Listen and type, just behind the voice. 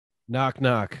Knock,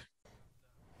 knock.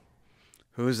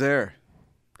 Who's there?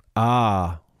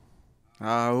 Ah,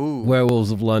 Ooh.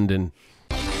 Werewolves of London.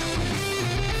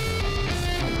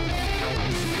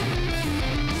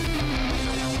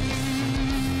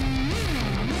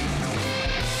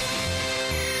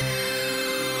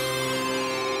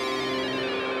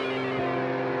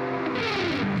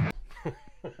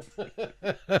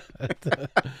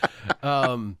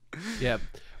 Yeah.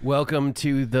 Welcome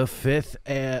to the fifth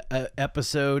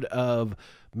episode of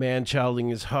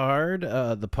ManChilding is Hard,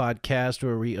 the podcast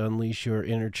where we unleash your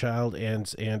inner child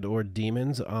and or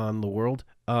demons on the world.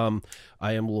 I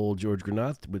am Lowell-George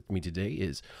Granath. With me today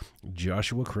is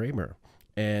Joshua Kramer.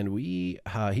 And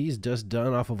he's just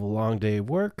done off of a long day of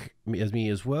work, as me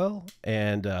as well.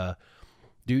 And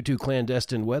due to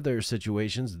clandestine weather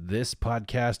situations, this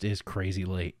podcast is crazy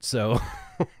late. So,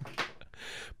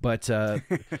 but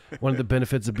one of the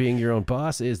benefits of being your own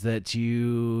boss is that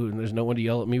there's no one to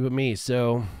yell at me but me.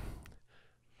 So,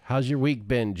 how's your week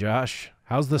been, Josh?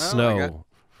 How's the snow?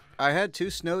 I had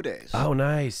 2 snow days. Oh,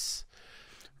 nice.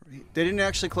 They didn't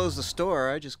actually close the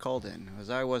store. I just called in because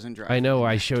I wasn't driving. I know.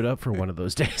 I showed up for one of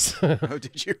those days. Oh,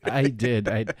 did you? I did.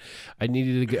 I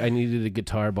needed a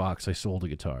guitar box. I sold a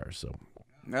guitar, so.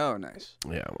 Oh, nice.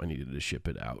 Yeah, I needed to ship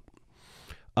it out.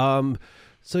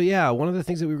 So yeah, one of the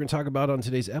things that we were going to talk about on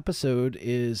today's episode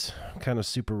is kind of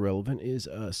super relevant is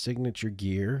signature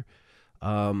gear.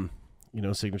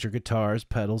 Signature guitars,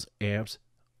 pedals, amps,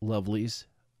 lovelies,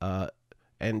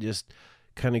 and just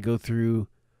kind of go through,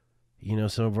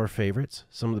 some of our favorites,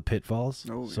 some of the pitfalls,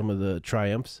 some of the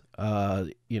triumphs,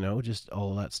 just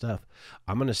all of that stuff.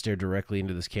 I'm going to stare directly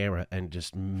into this camera and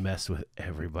just mess with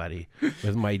everybody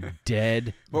with my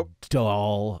dead,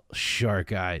 dull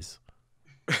shark eyes.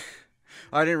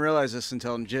 I didn't realize this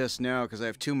until just now because I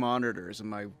have 2 monitors and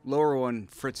my lower one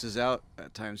fritzes out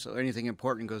at times, so anything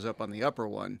important goes up on the upper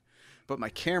one, but my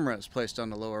camera is placed on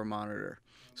the lower monitor.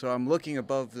 So I'm looking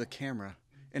above the camera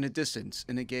in a distance,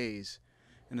 in a gaze,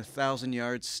 in a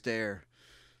 1,000-yard stare.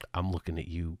 I'm looking at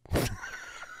you.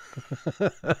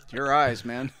 Your eyes,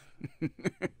 man.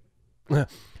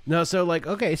 No, so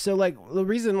the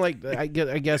reason I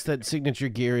guess that signature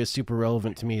gear is super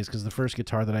relevant to me is because the first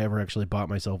guitar that I ever actually bought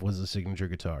myself was a signature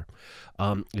guitar.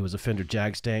 It was a Fender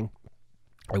Jag-Stang.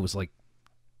 I was like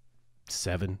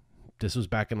 7. This was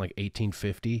back in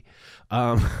 1850.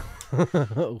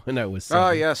 When I was 7.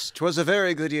 Oh yes, 'twas a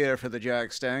very good year for the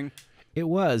Jag-Stang. It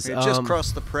was. It just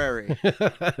crossed the prairie.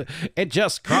 It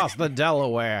just crossed the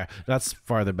Delaware. That's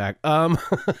farther back. No,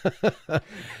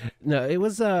 it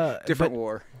was different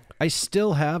war. I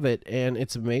still have it, and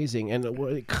it's amazing. And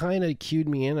it kind of cued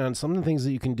me in on some of the things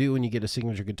that you can do when you get a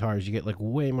signature guitar. Is you get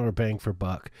way more bang for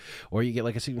buck, or you get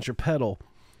a signature pedal.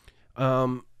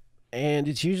 And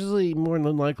it's usually more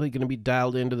than likely going to be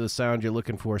dialed into the sound you're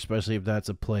looking for, especially if that's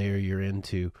a player you're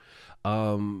into.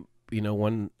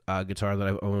 One guitar that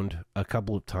I've owned a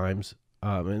couple of times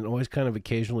and always kind of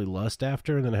occasionally lust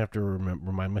after, and then I have to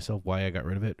remind myself why I got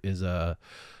rid of it, is a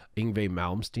Yngwie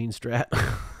Malmsteen Strat.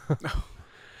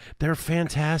 They're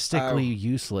fantastically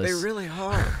useless. They really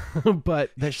are.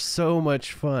 But they're so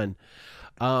much fun.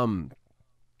 They're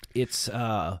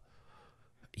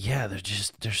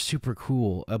super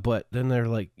cool. But then they're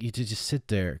you just sit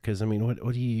there because,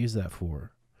 what do you use that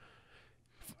for?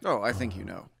 Oh, I think you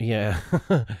know. Yeah.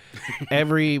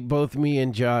 Both me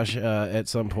and Josh at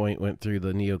some point went through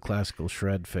the neoclassical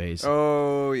shred phase.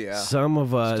 Oh, yeah. Some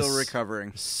of us... Still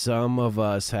recovering. Some of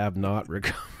us have not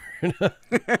recovered.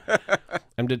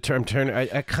 I'm turning...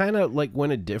 I kind of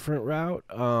went a different route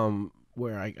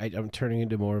where I'm turning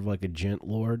into more of a gent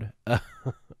lord.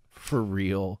 For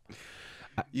real.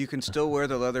 You can still wear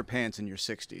the leather pants in your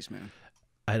 60s, man.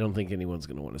 I don't think anyone's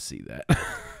going to want to see that.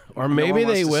 Or maybe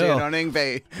they will.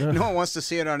 No one wants to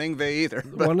see it on Yngwie either.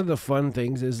 But. One of the fun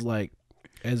things is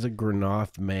as a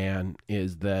Granath man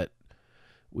is that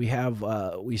we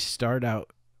start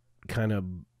out kind of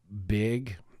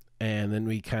big, and then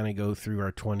we kind of go through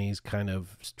our 20s kind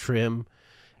of trim,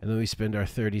 and then we spend our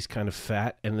 30s kind of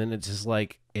fat, and then it's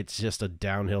just a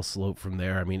downhill slope from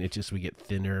there. we get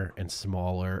thinner and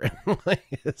smaller, and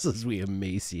as we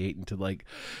emaciate into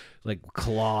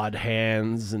clawed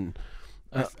hands. And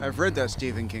I've read that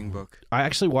Stephen King book. I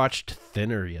actually watched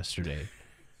Thinner yesterday.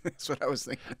 That's what I was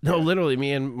thinking. No, literally,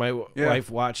 me and my wife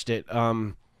watched it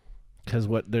because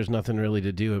there's nothing really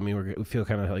to do. We feel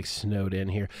kind of snowed in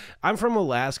here. I'm from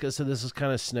Alaska, so this is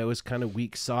kind of snow is kind of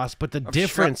weak sauce. But the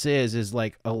difference is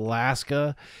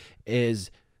Alaska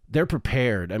is they're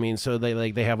prepared. So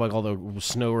they have all the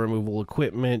snow removal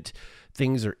equipment.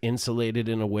 things are insulated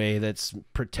in a way that's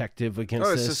protective against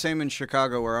Oh, this. it's the same in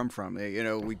Chicago where I'm from. You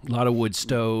know, A lot of wood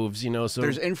stoves, you know. So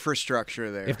there's infrastructure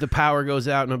there. if the power goes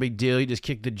out, no big deal. You just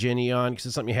kick the Ginny on because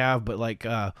it's something you have. But like,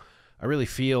 I really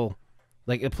feel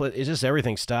like it's just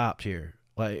everything stopped here.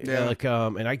 Like,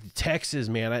 and Texas,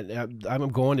 man. I'm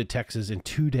going to Texas in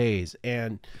 2 days,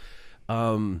 and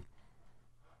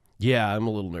yeah, I'm a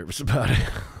little nervous about it.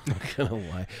 I'm not gonna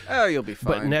lie. Oh, you'll be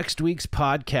fine. But next week's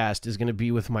podcast is gonna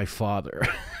be with my father.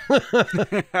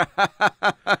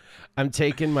 I'm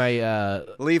taking my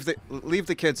leave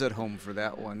the kids at home for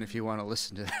that one if you want to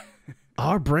listen to that.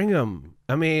 I'll bring them.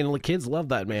 I mean, the kids love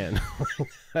that man.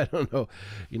 I don't know,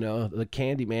 you know, the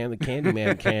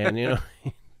Candyman can, you know.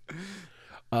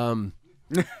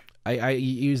 I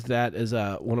used that as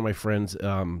one of my friends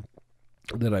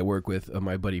that I work with,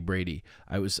 my buddy Brady.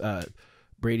 I was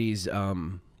Brady's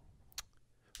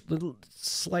little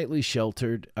slightly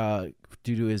sheltered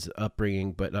due to his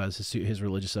upbringing, but his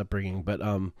religious upbringing. But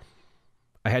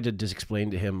I had to just explain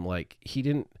to him, like,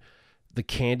 the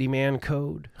Candyman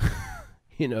code.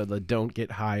 You know, the don't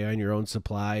get high on your own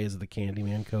supply is the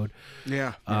Candyman code.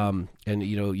 Yeah. And,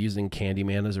 you know, using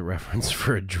Candyman as a reference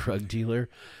for a drug dealer,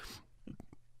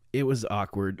 it was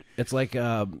awkward. It's like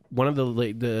one of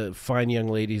the fine young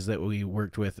ladies that we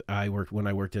worked with. When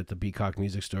I worked at the Beacock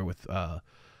Music Store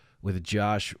with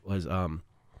Josh. Was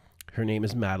her name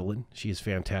is Madeline. She is a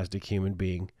fantastic human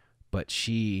being, but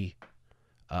she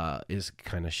is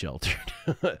kind of sheltered.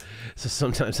 So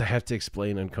sometimes I have to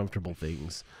explain uncomfortable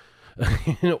things.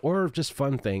 You know, or just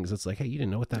fun things. It's like, hey, you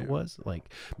didn't know what that was? Like,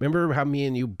 remember how me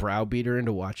and you browbeat her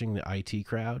into watching the IT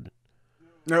Crowd?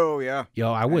 Oh yeah.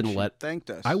 Yo, I wouldn't thanked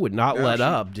us. I would not let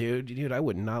up, dude. Dude, I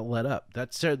would not let up.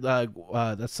 That's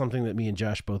something that me and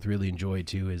Josh both really enjoy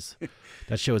too. Is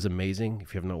that show is amazing.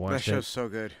 If you have not watched it, that show's so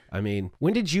good. I mean,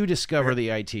 when did you discover the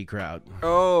IT Crowd?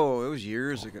 Oh, it was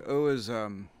years ago. It was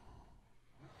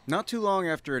not too long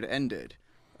after it ended.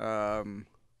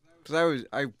 Because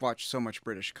I watched so much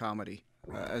British comedy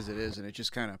as it is, and it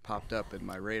just kind of popped up in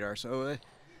my radar. So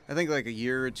I think like a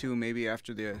year or two maybe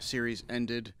after the series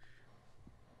ended,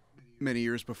 many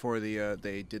years before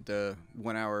they did the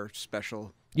 1 hour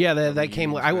special. Yeah, that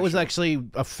came. I was actually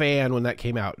a fan when that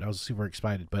came out, and I was super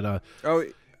excited. But oh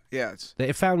yeah,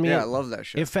 it found me. Yeah, I love that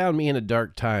show. It found me in a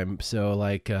dark time. So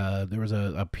like there was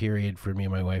a period for me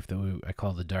and my wife that I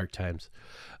call the dark times,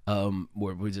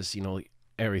 where we just, you know,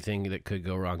 everything that could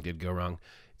go wrong did go wrong.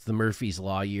 It's the Murphy's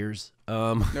Law years.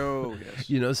 No, yes.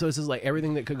 You know, so it's just like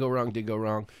everything that could go wrong did go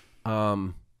wrong.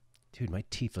 Dude, my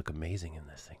teeth look amazing in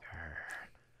this thing.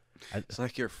 It's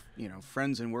like you're, you know,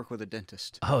 friends and work with a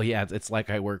dentist. Oh yeah, it's like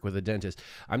I work with a dentist.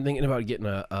 I'm thinking about getting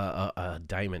a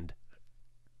diamond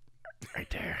right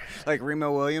there. Like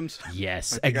Remo Williams?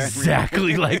 Yes,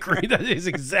 exactly. Like that is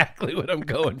exactly what I'm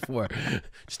going for.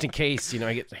 Just in case, you know,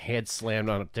 I get the head slammed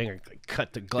on a thing or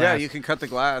cut the glass. Yeah, you can cut the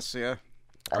glass. Yeah.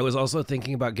 I was also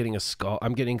thinking about getting a skull.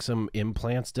 I'm getting some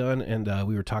implants done, and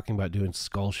we were talking about doing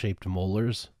skull-shaped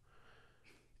molars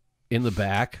in the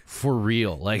back for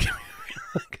real, like.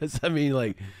 Because I mean,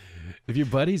 like, if your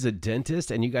buddy's a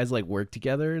dentist and you guys like work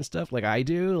together and stuff, like I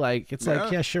do, like it's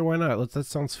like, yeah, sure, why not? That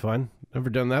sounds fun. Never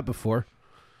done that before.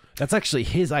 That's actually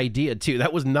his idea too.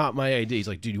 That was not my idea. He's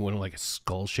like, dude, you want like a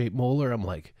skull-shaped molar? I'm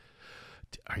like,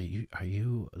 are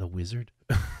you the wizard?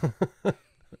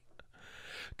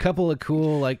 Couple of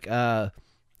cool like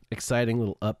exciting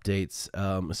little updates.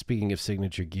 Speaking of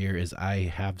signature gear, is I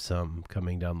have some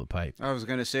coming down the pipe. I was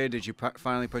gonna say, did you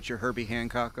finally put your Herbie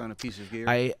Hancock on a piece of gear?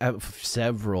 I have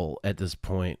several at this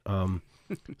point.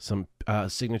 Some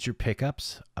signature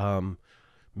pickups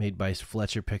made by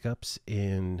Fletcher Pickups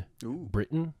in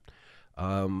Britain.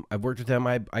 I've worked with them.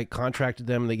 I contracted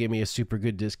them. They gave me a super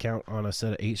good discount on a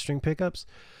set of 8-string pickups.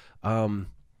 I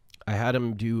had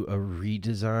them do a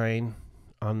redesign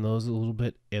on those a little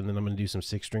bit, and then I'm going to do some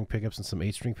 6-string pickups and some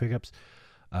 8-string pickups.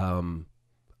 The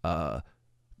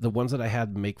ones that I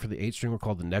had make for the 8-string were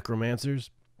called the Necromancers,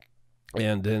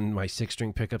 and then my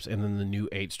 6-string pickups and then the new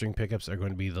 8-string pickups are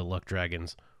going to be the Luck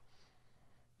Dragons.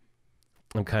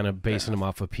 I'm kind of basing them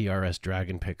off a PRS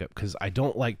Dragon pickup because I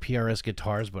don't like PRS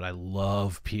guitars, but I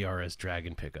love PRS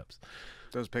Dragon pickups.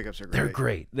 Those pickups are great. They're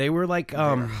great. They were like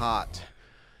they're hot.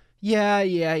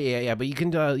 Yeah. But you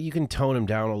can tone them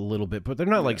down a little bit, but they're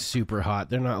not like super hot.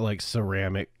 They're not like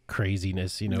ceramic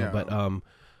craziness, you know. No. But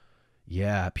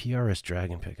yeah, PRS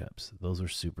Dragon pickups. Those are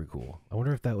super cool. I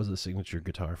wonder if that was a signature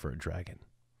guitar for a Dragon.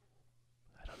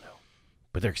 I don't know,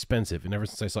 but they're expensive. And ever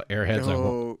since I saw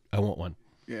Airheads, I want one.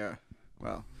 Yeah.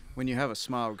 Well, when you have a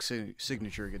Smog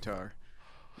signature guitar,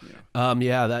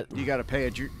 Yeah, that you got to pay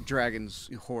a dragon's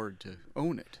hoard to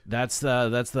own it. that's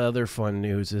the other fun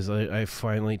news is I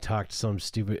finally talked to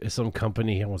some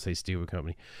company. I won't say stupid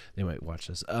company. They might watch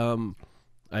this.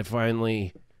 I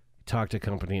finally talked to a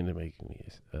company into making me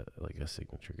like a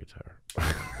signature guitar.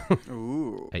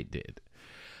 Ooh. I did.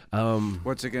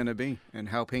 What's it gonna be, and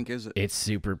how pink is it? It's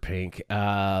super pink.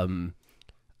 Okay.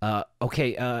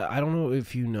 I don't know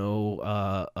if you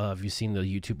know. Have you seen the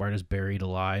YouTube artist Buried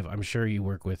Alive? I'm sure you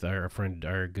work with our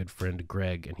good friend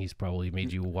Greg, and he's probably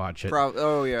made you watch it.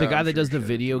 Oh yeah. The guy that does the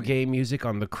video game music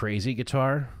on the Crazy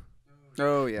guitar.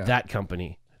 Oh yeah. That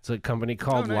company. It's a company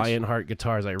called nice. Lionheart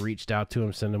Guitars. I reached out to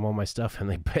him, sent him all my stuff, and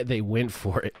they went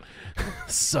for it.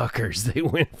 Suckers, they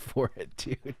went for it,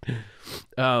 dude.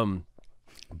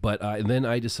 But then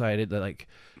I decided that, like,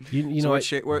 you know, what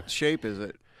shape is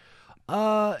it?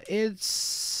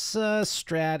 It's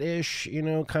Strat-ish, you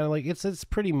know, kind of like it's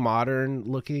pretty modern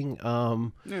looking,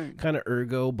 kind of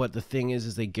ergo. But the thing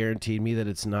is they guaranteed me that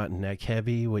it's not neck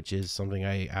heavy, which is something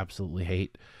I absolutely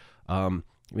hate.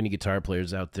 Many guitar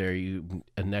players out there,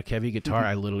 a neck heavy guitar,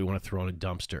 I literally want to throw in a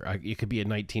dumpster. It could be a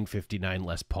 1959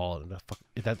 Les Paul, and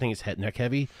if that thing is neck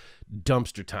heavy,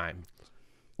 dumpster time,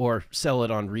 or sell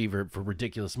it on Reverb for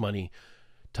ridiculous money,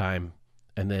 time,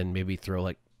 and then maybe throw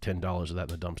like $10 of that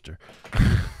in the dumpster.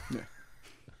 Yeah.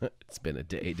 It's been a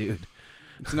day, dude.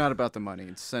 It's not about the money;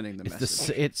 it's sending the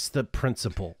message. It's the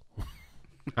principle.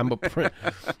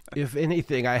 If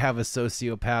anything, I have a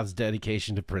sociopath's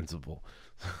dedication to principle.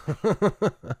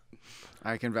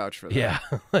 I can vouch for that. Yeah,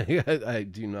 I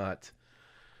do not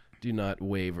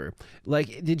waver.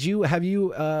 Like, have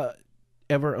you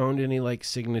ever owned any like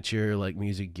signature like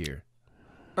music gear?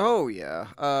 Oh yeah.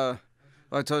 I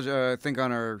told you. I think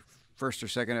on our first or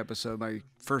second episode, my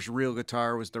first real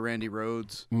guitar was the Randy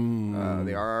Rhoads,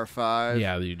 the RR5.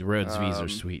 Yeah, the Rhoads V's are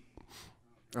sweet.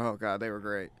 Oh god, they were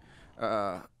great.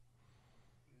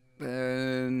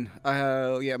 Then I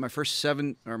have my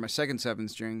second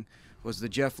 7-string was the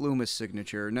Jeff Loomis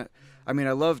signature. I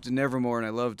loved Nevermore and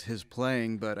I loved his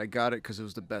playing, but I got it because it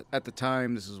was the best at the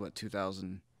time. This is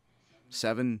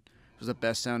 2007. It was the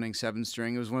best sounding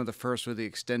 7-string. It was one of the first with the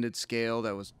extended scale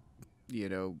that was,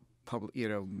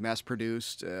 mass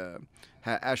produced.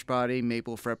 Ash body,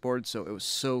 maple fretboard, so it was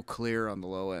so clear on the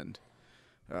low end.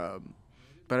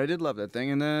 But I did love that thing,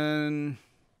 and then.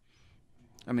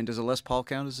 Does a Les Paul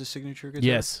count as a signature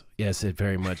guitar? Yes, it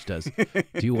very much does.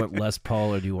 Do you want Les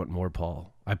Paul or do you want more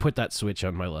Paul? I put that switch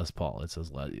on my Les Paul. It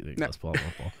says Les Paul,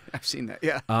 more Paul. I've seen that.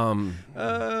 Yeah.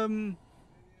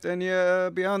 Then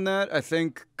beyond that, I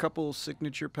think a couple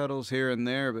signature pedals here and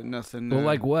there, but nothing. Well,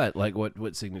 like what? Like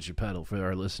what signature pedal for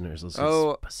our listeners? Let's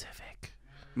be specific.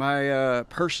 My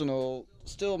personal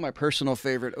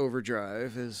favorite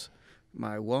overdrive is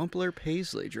my Wampler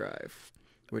Paisley drive,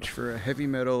 which for a heavy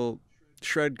metal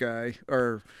shred guy,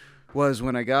 or was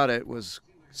when I got it,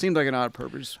 seemed like an odd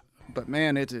purpose, but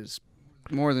man, it is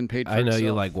more than paid for. I know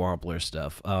you like Wampler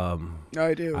stuff. I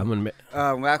do.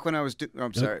 Back when I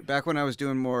was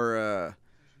doing more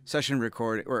session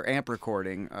recording or amp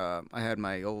recording, I had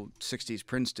my old 60s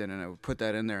Princeton, and I would put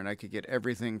that in there, and I could get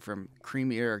everything from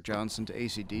creamy Eric Johnson to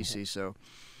AC/DC, so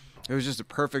it was just a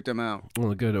perfect amount. Well,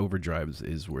 a good overdrive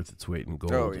is worth its weight in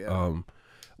gold. Oh yeah.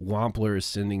 Wampler is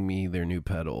sending me their new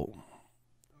pedal.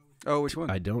 Oh, which one?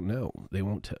 I don't know. They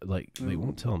won't they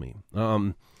won't tell me.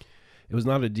 It was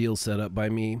not a deal set up by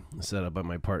me, set up by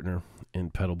my partner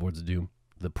in Pedalboards of Doom,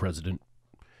 the president.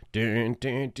 Dun,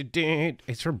 dun, dun, dun.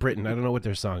 It's from Britain. I don't know what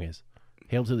their song is.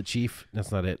 Hail to the Chief.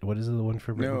 That's not it. What is the one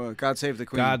for Britain? No, God Save the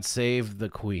Queen. God Save the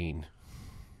Queen.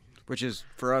 Which is,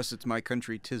 for us, it's My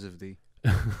Country 'Tis of Thee.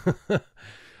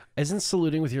 Isn't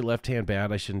saluting with your left hand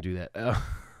bad? I shouldn't do that.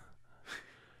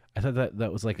 I thought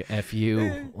that was like a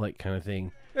FU like kind of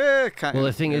thing. Well,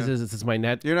 the thing is it's my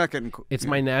You're not getting. It's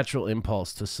my natural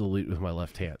impulse to salute with my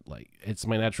left hand. Like it's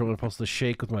my natural impulse to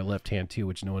shake with my left hand too,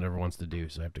 which no one ever wants to do.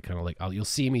 So I have to kind of like you'll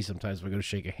see me sometimes if I go to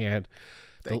shake a hand.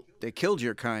 They killed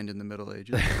your kind in the Middle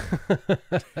Ages.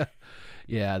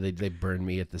 Yeah, they burned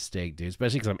me at the stake, dude.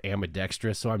 Especially because I'm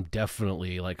ambidextrous, so I'm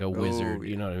definitely like a wizard. Yeah.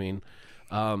 You know what I mean?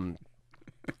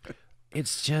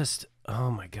 It's just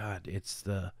my god,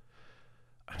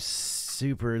 I'm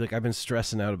super I've been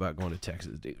stressing out about going to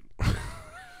Texas, dude.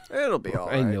 It'll be all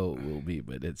right. I know it will be,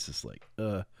 but it's just like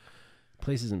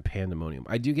places in pandemonium.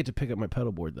 I do get to pick up my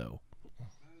pedal board though.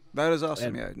 That is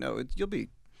awesome. You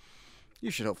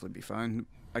should hopefully be fine.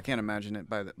 I can't imagine it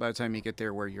by the time you get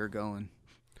there where you're going.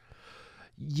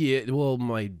 Yeah, well,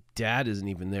 my dad isn't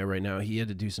even there right now. He had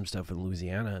to do some stuff in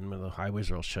Louisiana, and the highways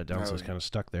are all shut down, so he's kind of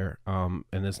stuck there. And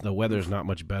the weather's not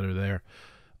much better there.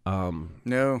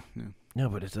 No. No,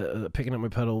 but it's picking up my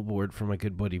pedal board for my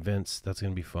good buddy Vince. That's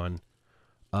gonna be fun.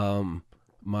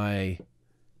 My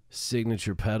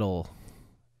signature pedal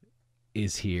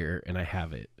is here, and I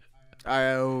have it.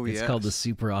 It's called the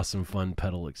Super Awesome Fun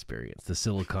Pedal Experience, the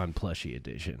Silicon Plushie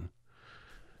Edition.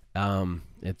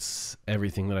 It's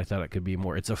everything that I thought it could be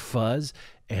more. It's a fuzz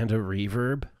and a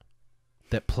reverb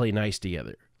that play nice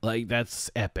together. Like,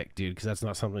 that's epic, dude, because that's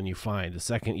not something you find. The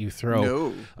second you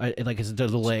throw, it's a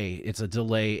delay. It's a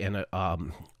delay and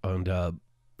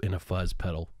a fuzz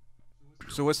pedal.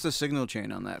 So what's the signal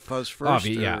chain on that? Fuzz first?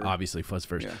 Obviously fuzz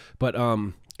first. Yeah. But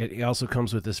it also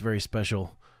comes with this very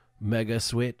special mega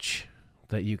switch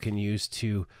that you can use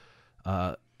to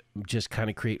just kind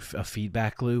of create a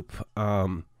feedback loop.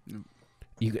 One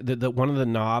of the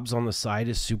knobs on the side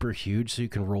is super huge, so you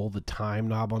can roll the time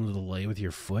knob on the delay with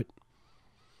your foot.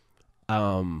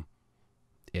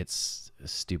 It's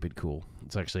stupid cool.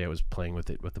 It's actually, I was playing with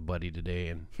it with a buddy today,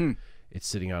 and it's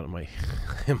sitting out in my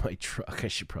truck. I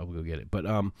should probably go get it. But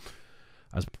I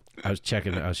was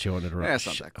checking it. I was showing it around. Yeah, it's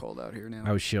not that cold out here now.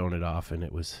 I was showing it off, and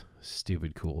it was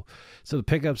stupid cool. So the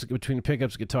pickups, between the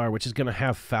pickups guitar, which is going to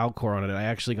have Falcor on it, I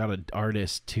actually got an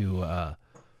artist to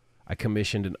I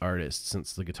commissioned an artist.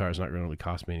 Since the guitar is not going to really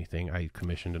cost me anything, I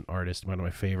commissioned an artist, one of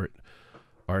my favorite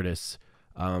artists.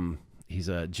 He's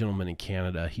a gentleman in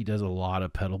Canada. He does a lot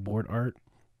of pedal board art.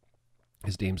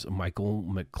 His name's Michael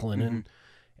McClennan,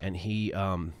 and he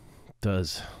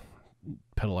does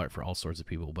pedal art for all sorts of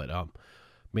people, but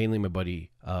mainly my buddy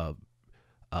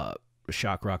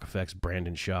Shock Rock Effects,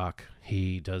 Brandon Shock.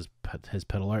 He does his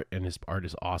pedal art, and his art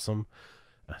is awesome.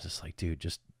 I was just like, dude,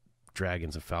 just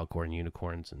dragons and Falcor and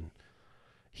unicorns, and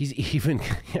he's even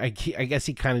I guess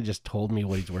he kind of just told me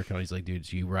what he's working on. He's like, dude,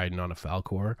 it's you riding on a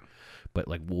Falcor, but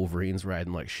like Wolverine's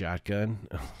riding like shotgun.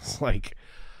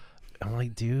 I'm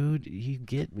like, dude, you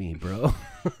get me, bro.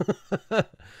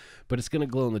 But it's gonna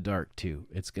glow in the dark too.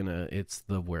 It's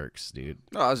the works, dude.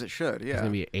 Oh, as it should, yeah. It's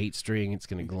gonna be an 8-string. It's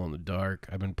gonna glow in the dark.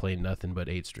 I've been playing nothing but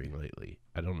 8-string lately.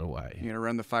 I don't know why. You gonna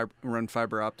run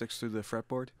fiber optics through the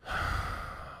fretboard?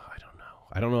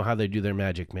 I don't know how they do their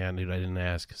magic, man, dude. I didn't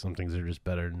ask. Some things are just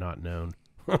better not known.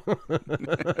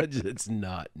 It's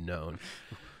not known.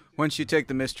 Once you take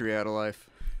the mystery out of life.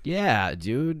 Yeah,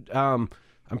 dude. I'm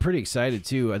pretty excited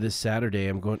too. This Saturday,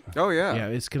 I'm going. Oh yeah. Yeah,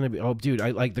 it's gonna be. Oh, dude,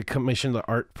 I like the commission. The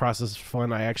art process is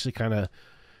fun. I actually kind of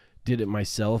did it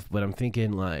myself, but I'm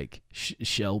thinking like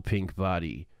shell pink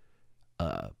body,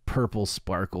 purple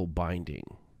sparkle binding,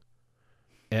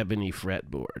 ebony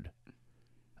fretboard,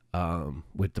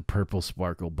 with the purple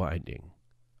sparkle binding,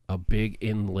 a big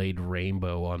inlaid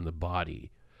rainbow on the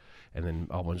body, and then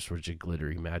a bunch of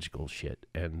glittery magical shit,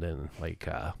 and then like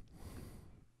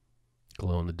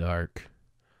glow in the dark.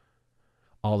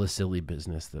 All the silly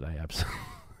business that I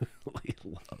absolutely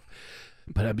love.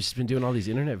 But I've just been doing all these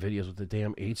internet videos with the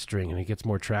damn 8-string, and it gets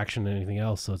more traction than anything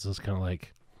else. So it's just kind of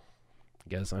like, I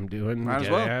guess I'm doing. Might as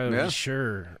well. Yeah.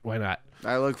 Sure. Why not?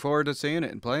 I look forward to seeing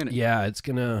it and playing it. Yeah, it's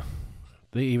going to,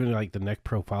 even like the neck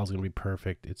profile is going to be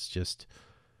perfect. It's just,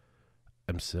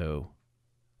 I'm so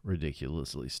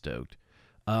ridiculously stoked.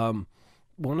 One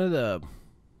of the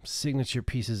signature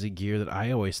pieces of gear that I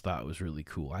always thought was really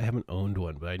cool, I haven't owned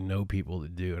one, but I know people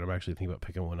that do, and I'm actually thinking about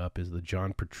picking one up, is the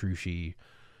John Petrucci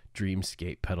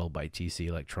Dreamscape pedal by TC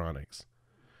Electronics.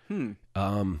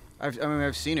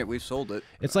 I've seen it. We've sold it.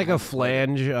 It's like a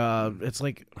flange. It's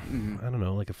like I don't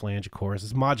know, like a flange chorus.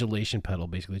 It's a modulation pedal,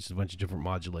 basically. It's just a bunch of different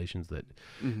modulations that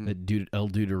El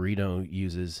Duderino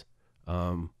uses.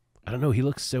 I don't know. He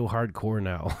looks so hardcore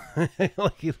now.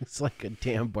 Like he looks like a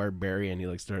damn barbarian. He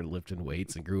like started lifting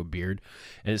weights and grew a beard,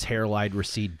 and his hairline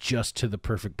recede just to the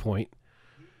perfect point.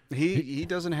 He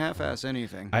doesn't half-ass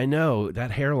anything. I know that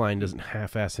hairline doesn't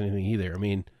half-ass anything either. I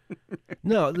mean,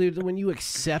 no, when you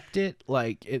accept it,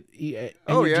 like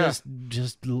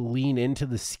just lean into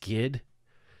the skid,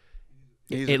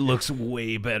 it looks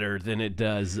way better than it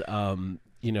does. When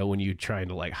you're trying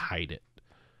to like hide it.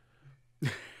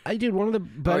 I did one of the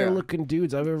better looking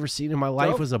dudes I've ever seen in my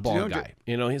life was a bald guy.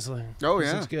 He's like, this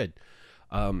looks good.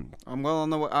 I'm well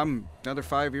on the way. I'm another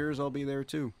 5 years. I'll be there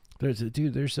too.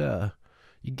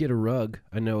 You get a rug.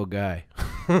 I know a guy.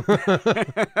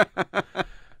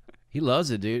 He loves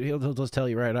it, dude. He'll just tell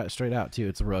you straight out too.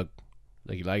 It's a rug.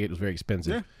 Like you like it. It was very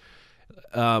expensive.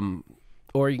 Yeah.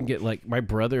 Or you can get like my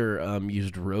brother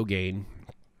used Rogaine,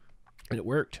 and it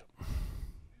worked.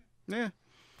 Yeah.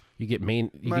 You get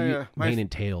mane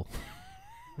and tail.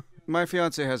 My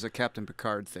fiance has a Captain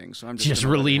Picard thing, so I'm just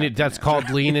leaning. That's called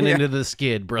leaning into the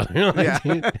skid, brother.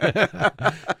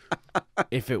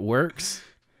 If it works.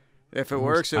 If it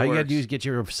works, all you gotta do is get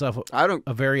yourself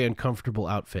a very uncomfortable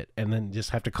outfit, and then just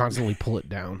have to constantly pull it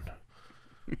down.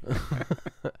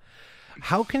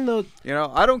 How can the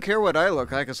I don't care what I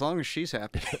look like as long as she's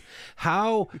happy.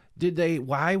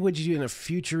 why would you, in a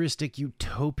futuristic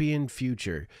utopian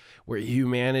future where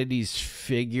humanity's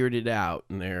figured it out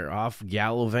and they're off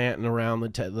gallivanting around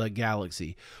the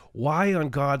galaxy, why on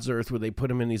God's earth would they put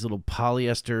them in these little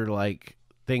polyester like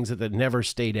things that never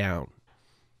stay down?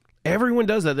 Everyone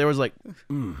does that. There was like,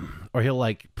 or he'll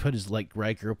like put his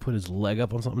Riker put his leg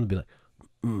up on something and be like,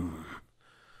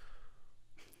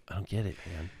 I don't get it,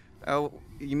 man. Oh,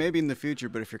 you may be in the future,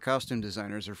 but if your costume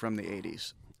designers are from the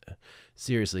 80s.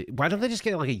 Seriously, why don't they just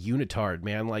get like a unitard,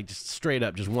 man? Like just straight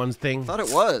up, just one thing. I thought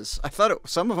it was.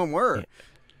 Some of them were. Yeah.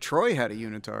 Troy had a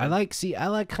unitard.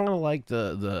 I kind of like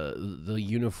the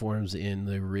uniforms in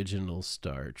the original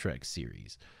Star Trek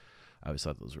series. I always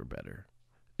thought those were better.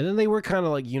 And then they were kind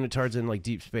of like unitards in like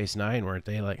Deep Space Nine, weren't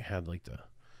they? Like had like the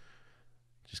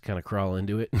just kind of crawl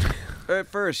into it. At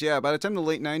first, yeah. By the time the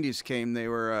late 90s came, they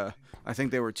were. I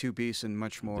think they were two-piece and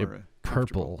much more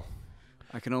purple.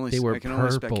 I can only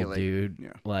purple, speculate. Dude.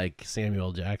 Yeah. Like Samuel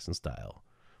L. Jackson style,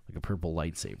 like a purple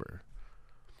lightsaber.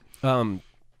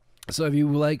 So have you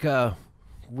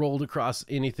rolled across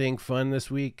anything fun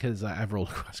this week? Because I've rolled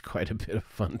across quite a bit of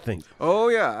fun things. Oh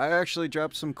yeah, I actually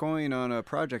dropped some coin on a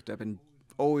project I've been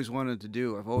always wanted to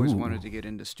do. I've always wanted to get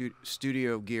into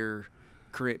studio gear,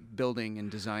 create building and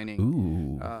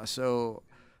designing.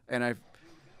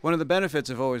 One of the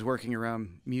benefits of always working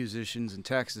around musicians and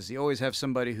techs is you always have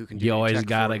somebody who can do. You always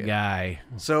got a guy.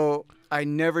 So I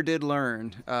never did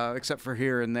learn, except for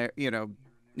here and there.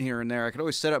 Here and there, I could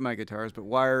always set up my guitars, but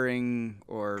wiring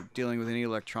or dealing with any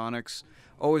electronics,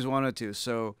 always wanted to.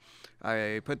 So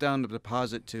I put down the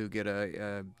deposit to get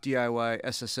a DIY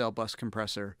SSL bus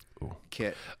compressor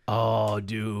kit. Oh,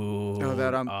 dude!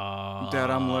 That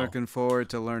I'm looking forward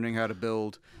to learning how to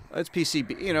build. It's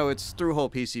PCB. It's through whole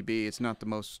PCB. It's not the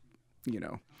most,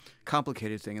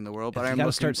 complicated thing in the world. But I'm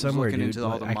looking into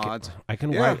all the mods.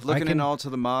 Looking into all to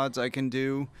the mods I can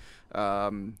do.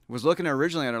 Was looking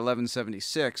originally at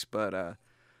 1176, but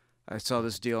I saw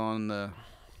this deal on the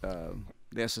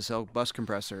SSL bus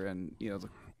compressor, and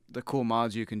the cool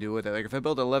mods you can do with it. Like if I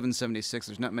build 1176,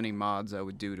 there's not many mods I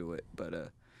would do to it,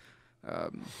 but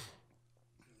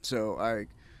so I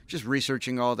just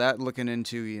researching all that, looking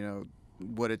into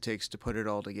what it takes to put it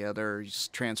all together,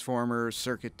 just transformers,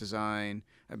 circuit design.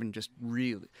 I've been just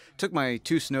really took my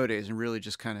 2 snow days and really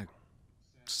just kind of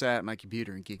sat at my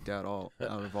computer and geeked out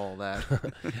of all that.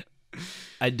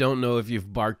 I don't know if you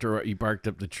barked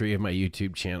up the tree of my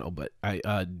YouTube channel, but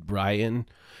our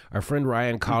friend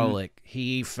Ryan Kolick,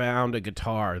 he found a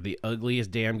guitar, the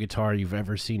ugliest damn guitar you've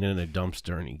ever seen in a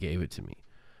dumpster, and he gave it to me.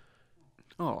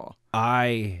 Oh.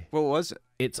 What was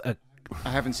it? I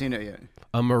haven't seen it yet.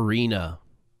 A Marina.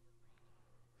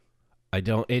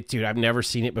 Dude, I've never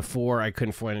seen it before. I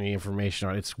couldn't find any information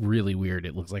on it. It's really weird.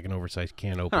 It looks like an oversized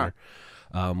can opener.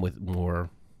 With more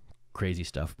crazy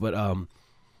stuff, but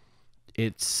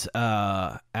it's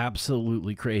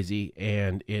absolutely crazy,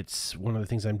 and it's one of the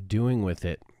things I'm doing with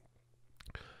it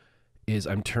is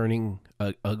I'm turning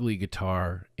an ugly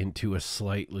guitar into a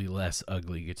slightly less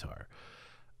ugly guitar.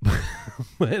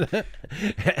 But,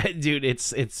 dude,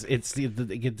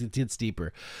 it gets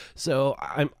deeper. So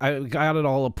I got it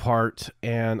all apart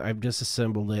and I've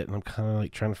disassembled it, and I'm kind of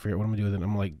like trying to figure out what I'm gonna do with it.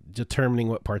 I'm like determining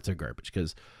what parts are garbage,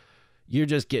 because you're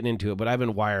just getting into it, but I've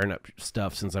been wiring up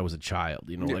stuff since I was a child.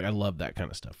 Like I love that kind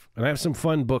of stuff, and I have some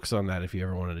fun books on that if you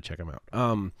ever wanted to check them out.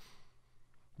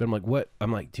 But I'm like, what?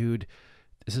 I'm like, dude,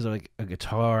 this is like a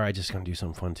guitar. I just gonna do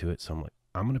something fun to it. So I'm like,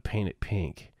 I'm gonna paint it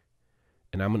pink,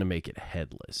 and I'm gonna make it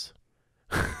headless.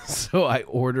 So I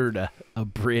ordered a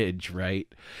bridge, right?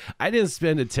 I didn't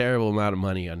spend a terrible amount of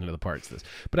money on the parts of this,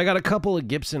 but I got a couple of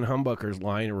Gibson humbuckers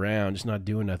lying around, just not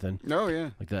doing nothing. Oh yeah,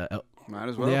 like the. Might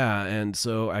as well. Yeah, and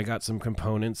so I got some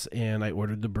components, and I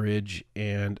ordered the bridge,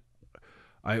 and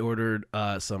I ordered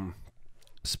some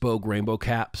Spoke rainbow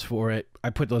caps for it. I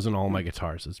put those in all my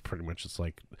guitars. It's pretty much just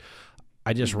like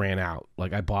I just ran out.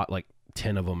 Like I bought like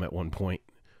 10 of them at one point.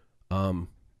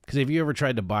 Because if you ever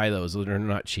tried to buy those, they're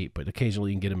not cheap, but occasionally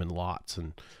you can get them in lots,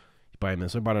 and you buy them.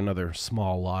 So I bought another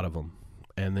small lot of them,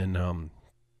 and then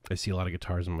I see a lot of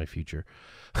guitars in my future,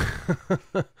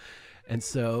 and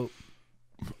so.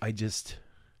 I just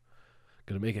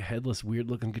gonna make a headless, weird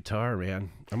looking guitar,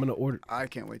 man. I'm gonna order. I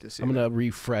can't wait to see. I'm gonna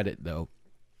refret it though,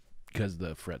 because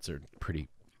the frets are pretty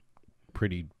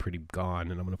gone,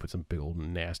 and I'm gonna put some big old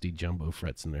nasty jumbo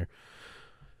frets in there.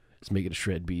 Just make it a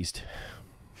shred beast.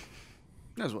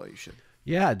 As well, you should.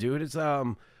 Yeah, dude. It's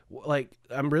Like,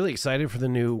 I'm really excited for the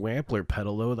new Wampler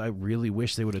pedal, though. I really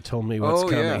wish they would have told me what's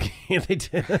coming. Yeah. They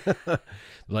did.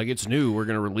 Like, it's new. We're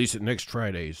going to release it next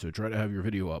Friday, so try to have your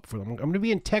video up for them. I'm going to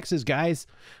be in Texas, guys.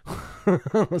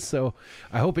 So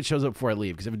I hope it shows up before I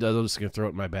leave, because if it does, I'm just going to throw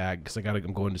it in my bag, because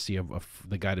I'm going to see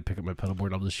the guy to pick up my pedal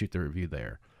board. I'll just shoot the review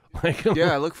there.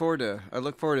 Yeah, I look forward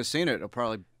to seeing it. I'll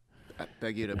probably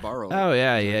beg you to borrow it. Oh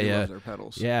yeah. Their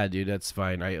pedals. Yeah, dude, that's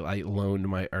fine. I loaned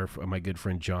my good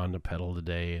friend John the pedal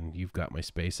today, and you've got my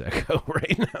Space Echo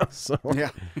right now. So yeah.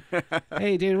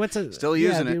 Hey, dude, still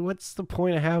using it? Dude, what's the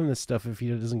point of having this stuff if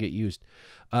it doesn't get used?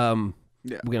 Yeah.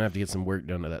 We're gonna have to get some work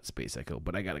done to that Space Echo,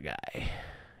 but I got a guy.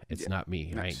 It's not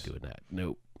me. Nice. I ain't doing that.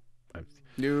 Nope.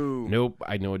 Nope.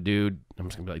 I know a dude. I'm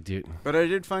just gonna be like, dude. But I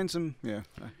did find some. Yeah.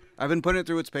 I've been putting it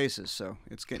through its paces, so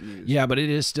it's getting used. Yeah, but it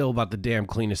is still about the damn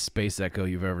cleanest Space Echo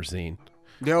you've ever seen.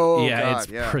 Oh, yeah, God,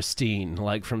 it's pristine,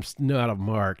 like from not a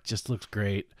mark. Just looks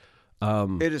great.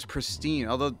 It is pristine,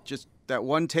 although just that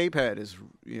one tape head is,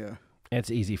 It's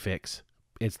easy fix.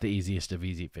 It's the easiest of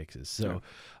easy fixes, so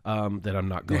that I'm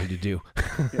not going to do.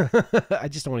 I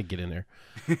just don't want to get in there.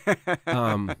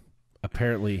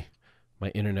 Apparently, my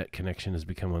internet connection has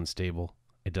become unstable.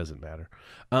 It doesn't matter.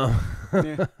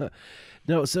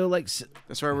 No, so like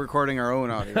that's why we're recording our own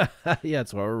audio. Yeah,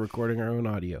 that's why we're recording our own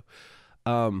audio.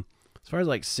 As far as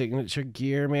like signature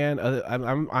gear, man,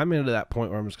 I'm into that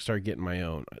point where I'm just gonna start getting my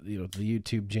own. The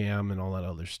YouTube Jam and all that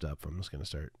other stuff. I'm just gonna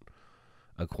start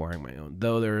acquiring my own.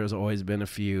 Though there has always been a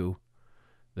few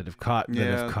that have caught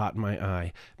my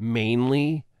eye,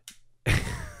 mainly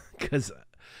because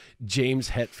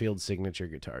James Hetfield signature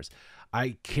guitars.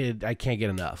 I can't get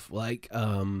enough. Like,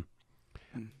 they're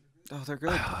good.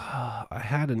 I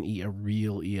had a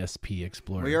real ESP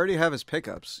Explorer. We already have his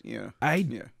pickups. Yeah, I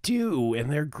do, and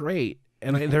they're great.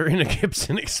 And they're in a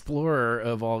Gibson Explorer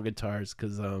of all guitars,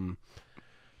 because I'm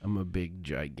a big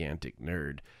gigantic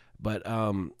nerd. But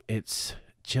it's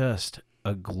just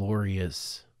a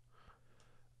glorious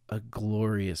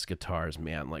guitars,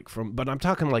 man. But I'm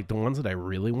talking like the ones that I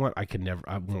really want. I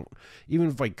won't, even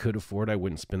if I could afford, I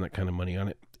wouldn't spend that kind of money on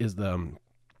it. Is the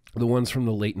ones from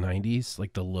the late 90s,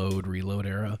 like the reload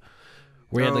era,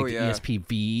 where you had like the ESP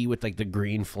V with like the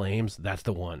green flames. That's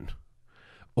the one.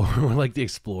 Or like the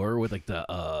Explorer with like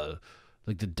the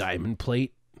diamond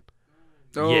plate.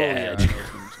 Oh yeah.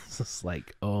 It's just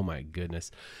like, oh my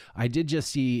goodness. I did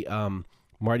just see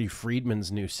Marty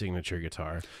Friedman's new signature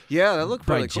guitar. Yeah, that looked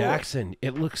really cool. By Jackson.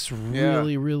 It looks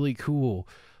really, really cool.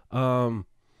 I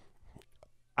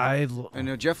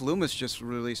know Jeff Loomis just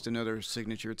released another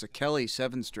signature. It's a Kelly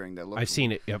 7-string that looks. I've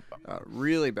seen it. Yep.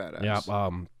 Really badass. Yep.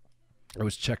 I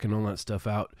was checking all that stuff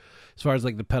out. As far as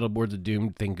like the pedal boards of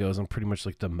doom thing goes, I'm pretty much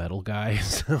like the metal guy.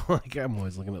 So like I'm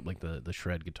always looking at like the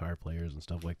shred guitar players and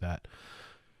stuff like that.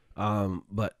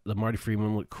 But the Marty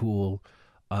Friedman looked cool.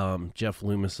 Jeff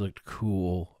Loomis looked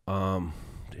cool.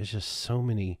 There's just so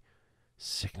many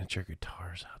signature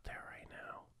guitars out there right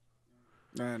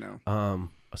now. I know.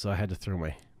 So I had to throw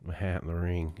my hat in the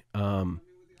ring.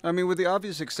 I mean, with the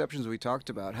obvious exceptions we talked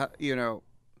about, I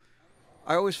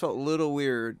always felt a little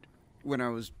weird when I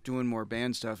was doing more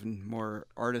band stuff and more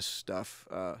artist stuff.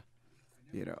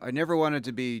 I never wanted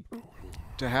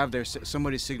to have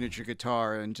somebody's signature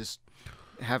guitar and just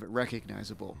have it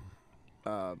recognizable.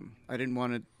 I didn't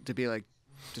want it to be like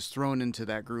just thrown into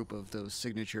that group of those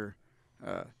signature.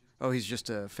 He's just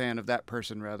a fan of that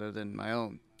person rather than my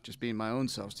own. Just being my own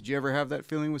self. Did you ever have that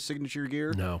feeling with signature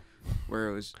gear? No. Where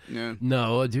it was,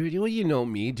 No, dude. Well, you know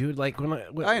me, dude. Like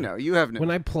I know you have. When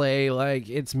I play, like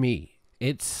it's me.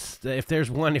 It's if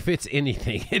it's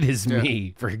anything, it is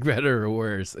me, for better or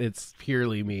worse. It's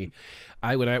purely me.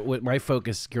 My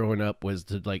focus growing up was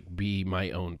to like be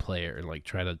my own player and like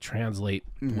try to translate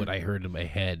what I heard in my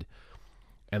head.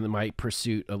 And then my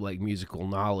pursuit of like musical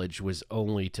knowledge was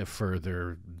only to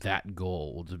further that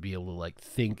goal, to be able to like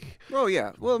think. Oh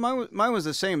yeah, well mine was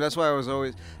the same. That's why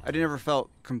I never felt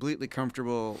completely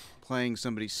comfortable playing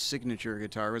somebody's signature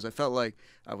guitar, because I felt like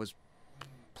I was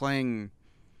playing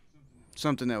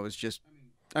something that was just.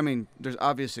 I mean, there's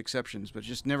obvious exceptions, but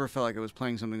just never felt like I was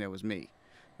playing something that was me.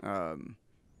 Felt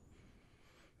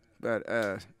like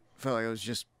I was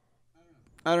just.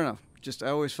 I don't know. I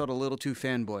always felt a little too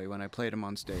fanboy when I played him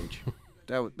on stage.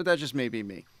 But that just may be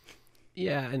me.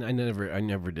 Yeah, and I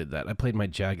never did that. I played my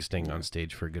Jag Sting on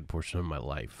stage for a good portion of my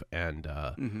life, and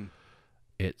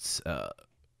it's I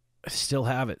still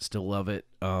have it, still love it.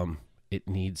 It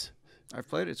needs. I've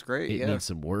played it. It's great. It needs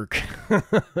some work.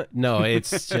 No,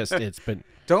 it's been.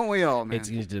 Don't we all, man? It's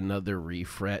needed another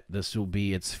refret. This will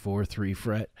be its 4th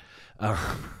refret.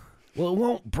 Well, it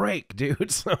won't break,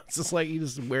 dude. So it's just like you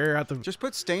just wear out the. Just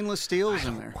put stainless steels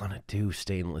in there. I want to do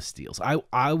stainless steels.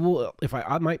 I will if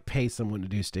I might pay someone to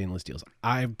do stainless steels.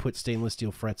 I've put stainless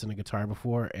steel frets in a guitar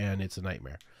before, and it's a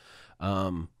nightmare.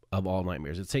 Of all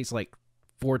nightmares, it takes like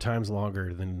 4 times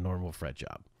longer than a normal fret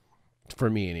job, for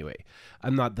me anyway.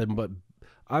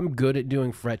 I'm good at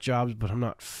doing fret jobs, but I'm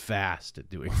not fast at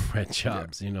doing fret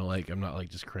jobs. You know, like I'm not like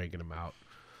just cranking them out.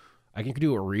 I can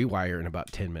do a rewire in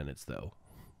about 10 minutes though.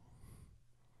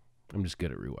 I'm just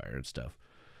good at rewiring stuff.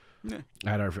 Yeah. I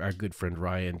had our good friend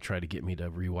Ryan try to get me to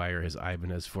rewire his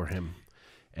Ibanez for him.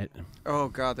 Oh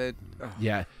God,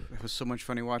 yeah, it was so much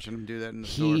funny watching him do that in the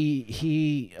store.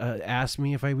 He asked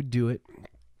me if I would do it,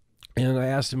 and I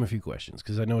asked him a few questions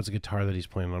because I know it's a guitar that he's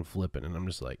planning on flipping, and I'm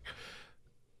just like,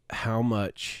 how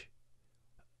much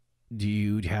do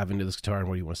you have into this guitar, and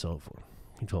what do you want to sell it for?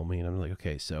 He told me, and I'm like,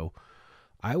 okay, so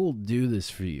I will do this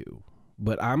for you.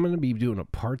 But I'm going to be doing a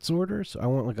parts order, so I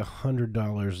want like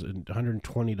 $100 and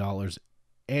 $120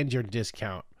 and your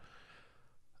discount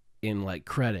in like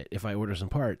credit if I order some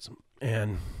parts.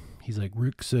 And he's like,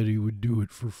 Rick said he would do it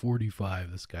for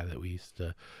 $45. This guy that we used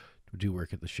to do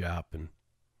work at the shop. And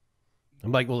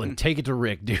I'm like, well, then take it to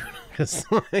Rick, dude. Because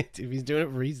like, if he's doing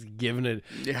it for, he's giving it,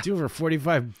 do it for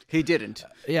 $45. He didn't.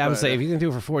 Yeah, I'm saying if he's going to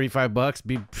do it for $45,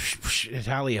 be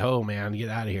tally ho, man, get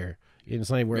out of here.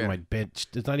 It's not even worth my bench.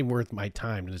 It's not even worth my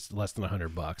time. It's less than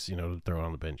 $100, you know, to throw it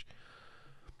on the bench.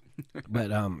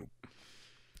 But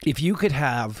if you could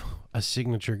have a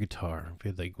signature guitar,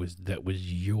 that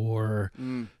was your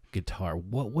guitar,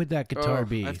 what would that guitar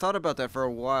be? I've thought about that for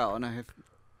a while, and I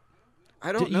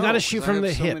don't know. You got to shoot from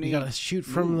the hip. You got to shoot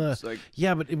from the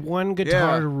but one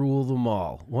guitar to rule them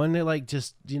all. One that like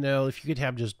just, you know, if you could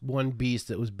have just one beast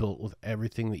that was built with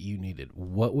everything that you needed,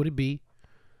 what would it be?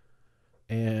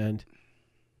 And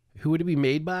who would it be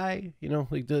made by? You know,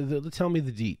 like tell me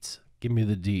the deets. Give me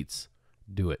the deets.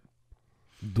 Do it.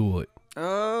 Do it.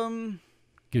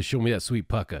 Show me that sweet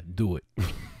pucka. Do it.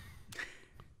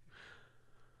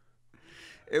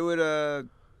 It'd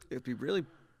be really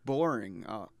boring,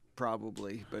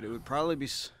 probably, but it would probably be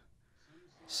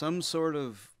some sort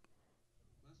of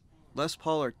Les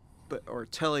Paul or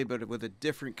telly, but with a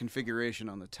different configuration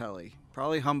on the telly.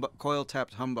 Probably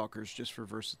coil-tapped humbuckers just for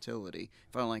versatility,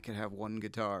 if I only could have one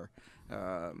guitar.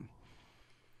 But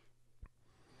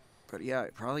yeah,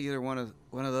 probably either one of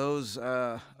those.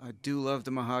 I do love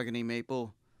the mahogany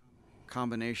maple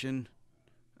combination.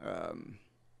 I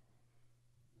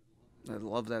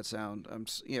love that sound. I'm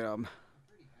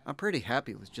pretty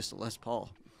happy with just a Les Paul.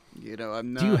 You know,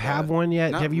 I'm not. Do you have one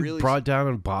yet? Have you really brought down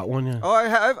and bought one yet? Oh,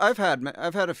 I've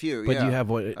had a few. But do you have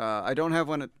one? I don't have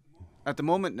one at the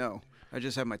moment. No, I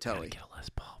just have my telly. You gotta get a Les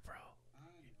Paul, bro.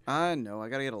 I know. I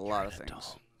gotta get a lot of things.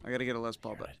 Adult. I gotta get a Les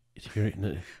Paul, but You're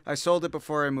I sold it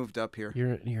before I moved up here.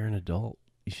 You're an adult.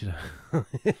 You should.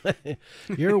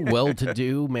 You're a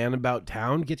well-to-do man about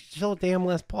town. Get yourself a damn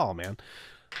Les Paul, man.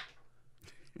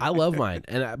 I love mine,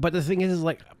 but the thing is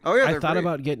like, I thought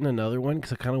about getting another one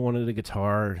because I kind of wanted a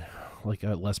guitar like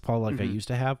a Les Paul, like I used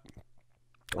to have,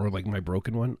 or like my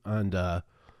broken one, and but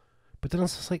then I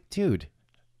was just like, dude,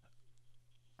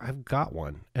 I've got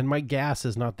one, and my gas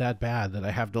is not that bad that I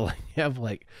have to like have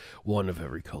like one of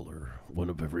every color,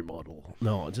 one of every model.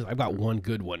 No, I've got one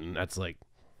good one, and that's like,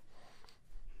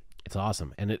 it's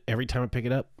awesome, and every time I pick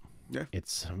it up,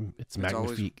 it's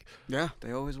magnifique.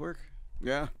 They always work.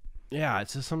 Yeah,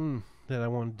 it's just something that I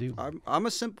want to do. I'm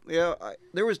a simple.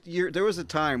 There was a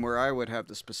time where I would have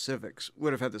the specifics.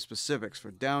 Would have had the specifics for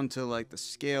down to like the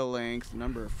scale length, the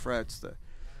number of frets, the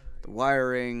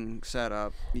wiring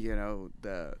setup. You know,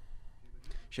 the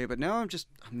shape. But now I'm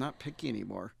not picky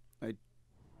anymore.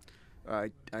 I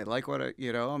like what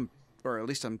or at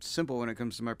least I'm simple when it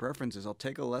comes to my preferences. I'll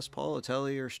take a Les Paul, a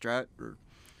Telly, or Strat, or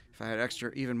if I had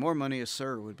even more money, a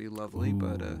Sir would be lovely. Ooh.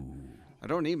 But I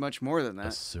don't need much more than that.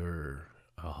 A Sir.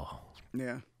 Oh.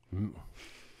 Yeah. Yeah,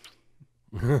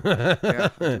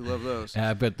 I do love those.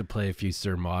 I've got to play a few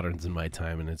Sir Moderns in my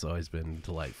time, and it's always been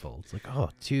delightful. It's like,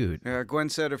 oh, dude. Yeah, Gwen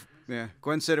said if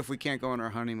we can't go on our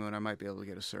honeymoon, I might be able to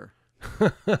get a Sir.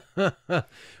 What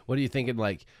are you thinking?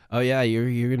 Like, oh yeah,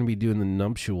 you're gonna be doing the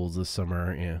nuptials this summer,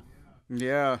 aren't you?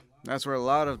 Yeah, that's where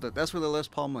that's where the Les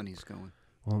Paul money's going.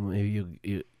 Well,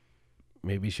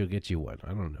 maybe she'll get you one. I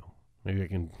don't know. Maybe I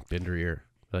can bend her ear.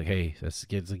 Like, hey,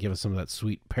 give us some of that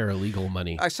sweet paralegal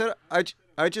money. I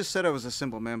just said I was a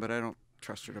simple man, but I don't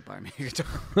trust her to buy me a guitar.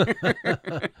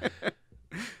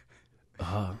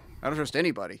 I don't trust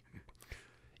anybody.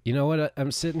 You know what?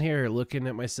 I'm sitting here looking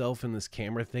at myself in this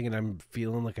camera thing, and I'm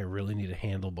feeling like I really need a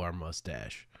handlebar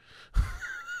mustache.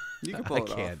 You can pull I it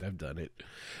can't. off. I've done it.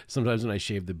 Sometimes when I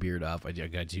shave the beard off, I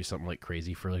got to do something like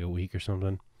crazy for like a week or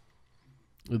something.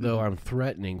 Though I'm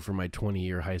threatening for my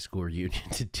 20-year high school reunion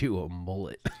to do a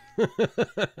mullet.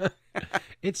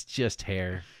 It's just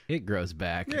hair. It grows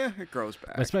back. Yeah, it grows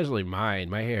back. Especially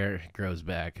mine. My hair grows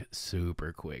back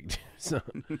super quick. So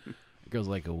it grows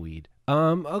like a weed.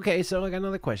 Okay, so I got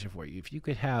another question for you. If you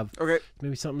could have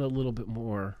maybe something a little bit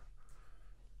more,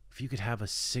 if you could have a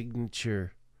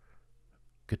signature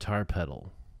guitar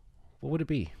pedal, what would it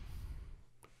be?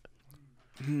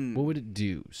 What would it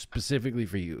do specifically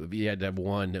for you if you had to have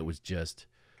one that was just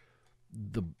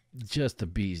the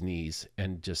bee's knees,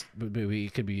 and just maybe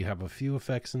it could be have a few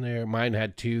effects in there? Mine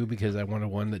had two because I wanted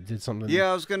one that did something.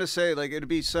 Yeah, I was gonna say like it'd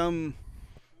be some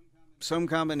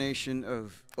combination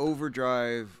of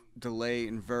overdrive, delay,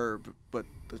 and verb. But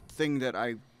the thing that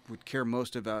I would care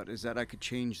most about is that I could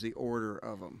change the order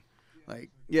of them.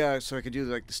 Like so I could do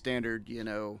like the standard,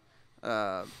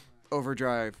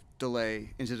 overdrive, delay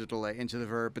into the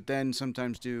verb, but then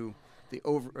sometimes do the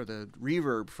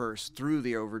reverb first through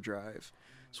the overdrive.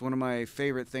 It's one of my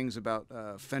favorite things about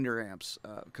Fender amps,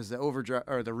 because the overdrive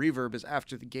or the reverb is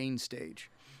after the gain stage,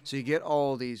 so you get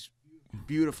all these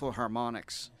beautiful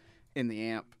harmonics in the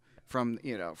amp from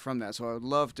that. So I would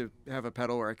love to have a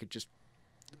pedal where I could just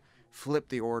flip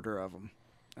the order of them,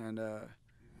 and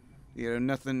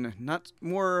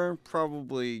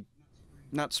probably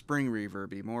not spring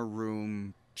reverby, more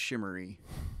room shimmery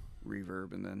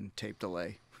reverb, and then tape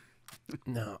delay.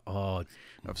 Of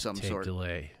some tape sort.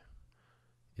 Delay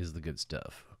is the good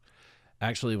stuff.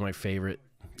 Actually, my favorite.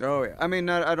 Oh yeah, I mean,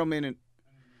 I don't mean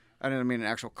an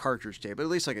actual cartridge tape, but at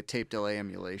least like a tape delay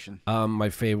emulation. One of my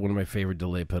favorite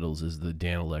delay pedals is the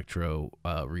Dan Electro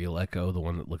Real Echo, the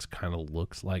one that looks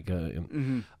like a.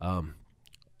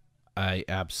 I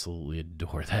absolutely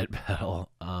adore that pedal.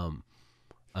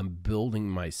 I'm building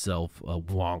myself a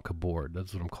wonk board.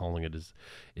 That's what I'm calling it.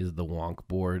 Is the wonk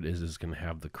board is going to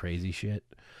have the crazy shit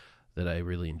that I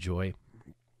really enjoy.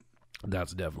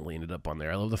 That's definitely ended up on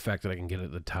there. I love the fact that I can get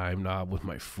at the time knob with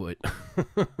my foot.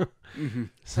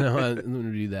 So I'm going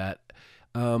to do that.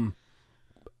 Man,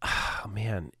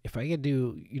 if I could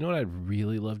do, what I'd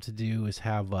really love to do is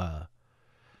have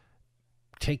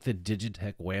take the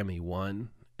Digitech Whammy 1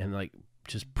 and like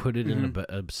just put it in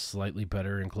a slightly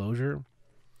better enclosure.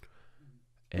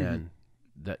 And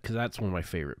because that's one of my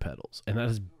favorite pedals, and that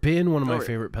has been one of my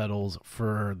favorite pedals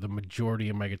for the majority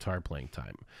of my guitar playing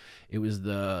time. It was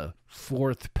the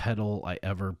fourth pedal I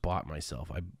ever bought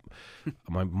myself.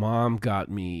 My mom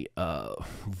got me a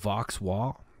Vox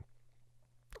Wah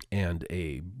and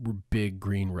a big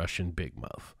green Russian Big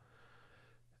Muff,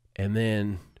 and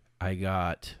then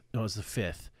it was the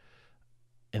fifth.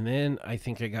 And then I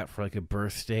think I got for like a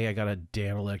birthday, I got a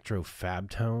Dan Electro Fab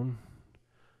Tone.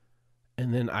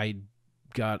 And then I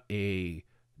got a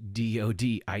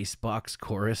DOD Icebox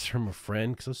chorus from a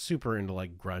friend because I was super into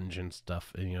like grunge and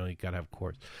stuff. And, you got to have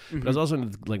chorus. But I was also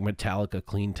into like Metallica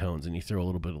clean tones, and you throw a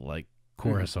little bit of like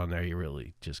chorus on there, you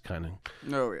really just kind of.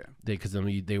 Oh, yeah. Because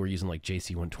they were using like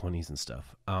JC120s and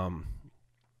stuff.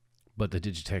 But the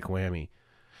Digitech Whammy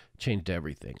changed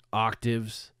everything.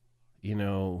 Octaves,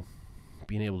 being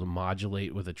able to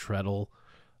modulate with a treadle.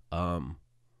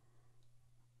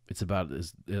 It was about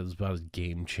as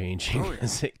game changing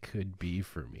as it could be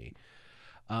for me.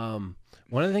 One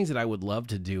of the things that I would love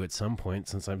to do at some point,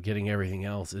 since I'm getting everything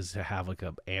else, is to have like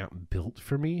a amp built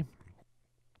for me.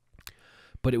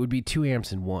 But it would be 2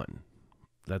 amps in one.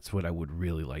 That's what I would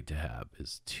really like to have,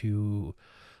 is 2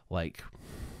 like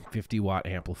 50-watt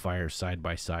amplifiers side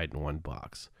by side in one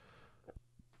box.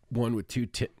 One with 2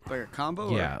 like a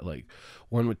combo. Yeah, like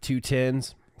one with 2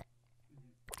 10s,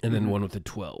 and then one with a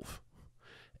 12.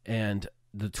 And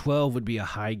the 12 would be a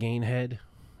high gain head,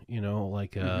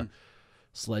 like a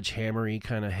sledgehammery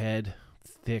kind of head,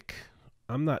 thick.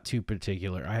 I'm not too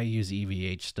particular. I use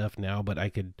EVH stuff now, but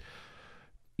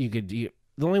the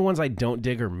only ones I don't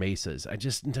dig are Mesas.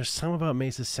 There's some about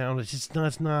Mesa sound. It does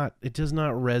not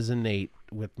resonate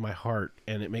with my heart,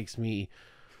 and it makes me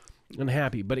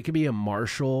unhappy. But it could be a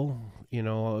Marshall,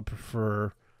 I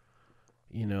prefer,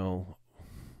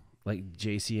 like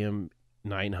JCM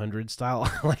 900 style.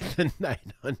 I like the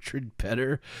 900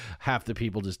 better. Half the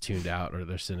people just tuned out, or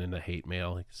they're sending a hate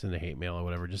mail. Send a hate mail or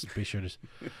whatever. Just be sure to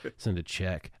send a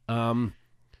check. I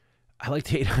like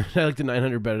the 800. I like the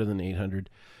 900 better than the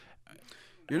 800.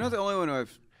 You're not the only one who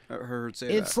I've heard say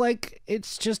it's that. Like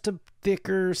it's just a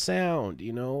thicker sound,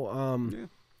 Yeah.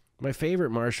 My favorite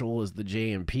Marshall is the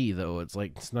J&P, though. It's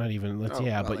like, it's not even,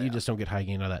 but you just don't get high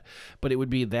gain on that. But it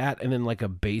would be that and then like a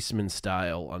Baseman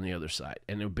style on the other side.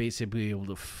 And it would basically be able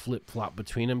to flip-flop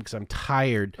between them because I'm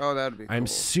tired. Oh, that'd be cool. I'm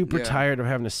super tired of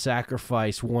having to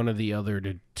sacrifice one or the other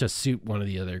to suit one or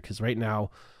the other. Because right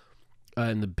now,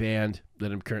 in the band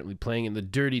that I'm currently playing, and the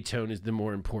dirty tone is the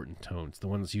more important tone. It's the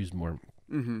one that's used more.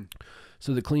 Mm-hmm.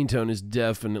 So the clean tone is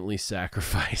definitely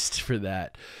sacrificed for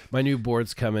that. My new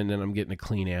board's coming, and I'm getting a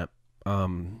clean amp.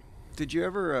 Did you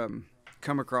ever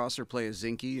come across or play a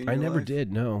Zinke in your I never life?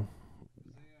 did, no.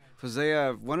 Because they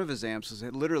have, one of his amps,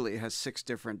 it literally has 6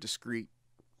 different discrete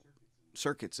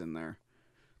circuits in there.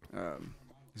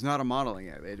 It's not a modeling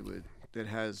amp. It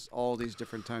has all these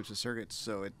different types of circuits,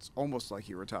 so it's almost like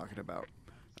you were talking about.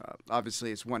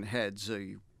 Obviously, it's one head, so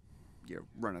you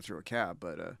run it through a cab,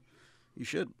 but you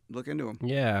should look into them.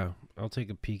 Yeah, I'll take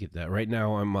a peek at that. Right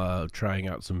now, I'm trying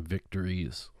out some Victory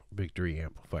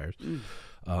amplifiers.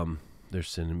 They're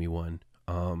sending me one.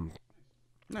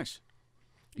 Nice.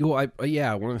 Well, one of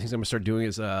the things I'm gonna start doing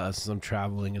is since I'm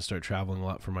traveling and start traveling a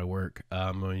lot for my work,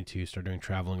 I'm going to start doing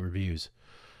traveling reviews.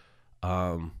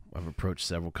 I've approached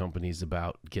several companies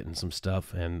about getting some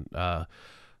stuff, and the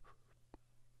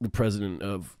president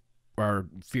of our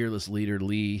fearless leader,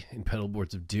 Lee, in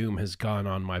Pedalboards of Doom, has gone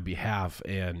on my behalf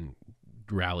and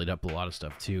rallied up a lot of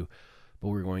stuff too. But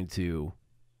we're going to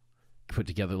put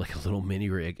together like a little mini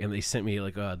rig, and they sent me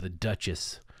like the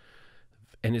Duchess,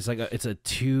 and it's like it's a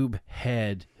tube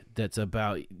head that's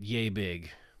about yay big,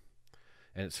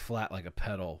 and it's flat like a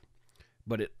pedal,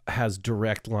 but it has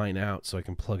direct line out, so I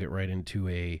can plug it right into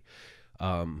a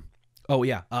what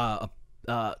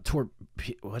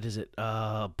is it?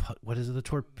 What is it? The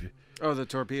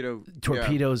torpedo.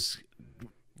 Torpedoes.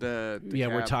 The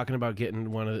we're talking about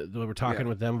getting one of the, we're talking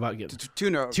with them about getting two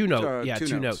note. Two note.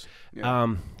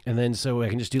 Yeah. And then so I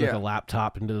can just do like a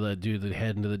laptop do the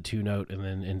head into the 2-note, and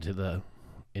then into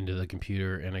the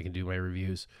computer, and I can do my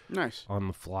reviews. Nice. On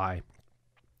the fly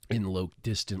in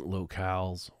distant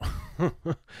locales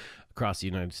across the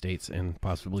United States and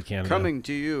possibly Canada. Coming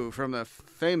to you from the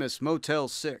famous Motel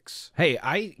 6. Hey,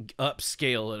 I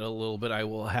upscale it a little bit, I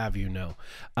will have you know.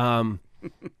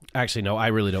 Actually, no, I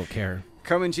really don't care.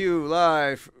 Coming to you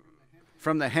live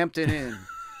from the Hampton Inn.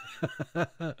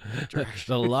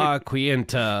 The La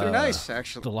Quinta. They're nice,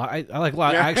 actually. I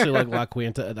actually like La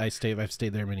Quinta. I've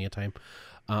stayed there many a time.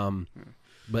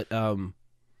 But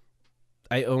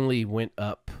I only went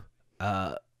up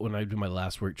when I did my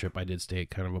last work trip. I did stay at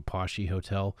kind of a poshy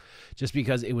hotel, just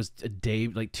because it was a day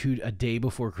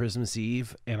before Christmas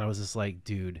Eve, and I was just like,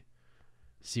 dude,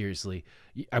 seriously,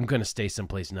 I'm gonna stay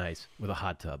someplace nice with a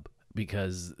hot tub,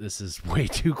 because this is way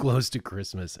too close to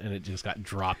Christmas, and it just got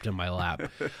dropped in my lap.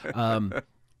 No,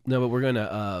 but we're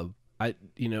gonna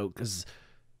because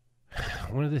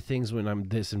one of the things when I'm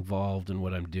this involved in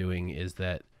what I'm doing is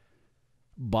that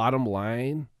bottom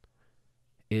line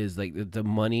is like the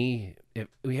money, if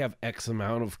we have X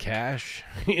amount of cash,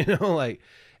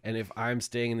 and if I'm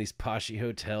staying in these poshy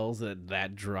hotels,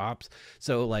 that drops.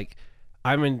 So like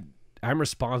I'm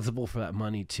responsible for that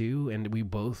money too, and we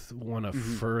both want to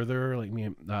further, like me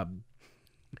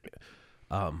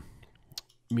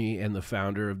and the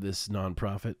founder of this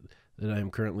nonprofit that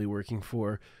I'm currently working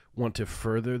for want to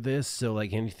further this. So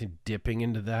like anything dipping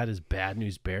into that is bad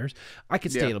news bears. I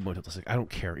could stay at a motel. I don't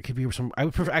care. It could be I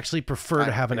would actually prefer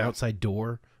to have an outside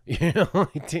door. Not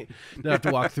have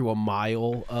to walk through a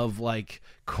mile of like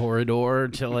corridor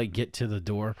to like get to the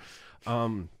door.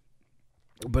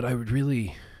 But I would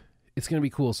really. It's going to be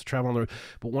cool to travel on the road.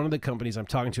 But one of the companies I'm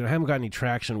talking to, and I haven't got any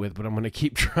traction with, but I'm going to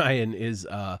keep trying, is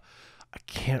I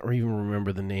can't even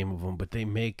remember the name of them, but they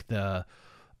make the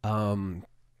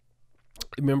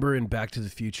remember in Back to the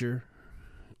Future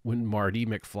when Marty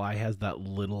McFly has that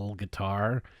little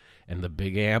guitar and the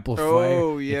big amplifier?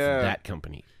 Oh, yeah. It's that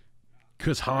company.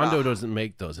 Because Hondo doesn't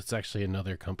make those. It's actually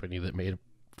another company that made it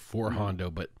for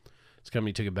Hondo, but this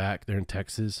company took it back. They're in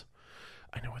Texas.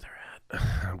 I know where they're at.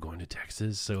 I'm going to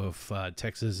Texas, so if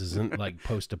Texas isn't like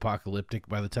post-apocalyptic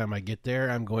by the time I get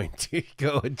there, I'm going to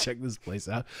go and check this place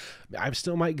out. I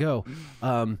still might go.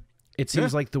 It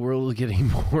seems like the world is getting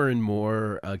more and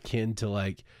more akin to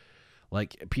like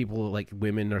people, like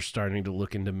women are starting to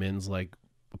look into men's like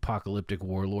apocalyptic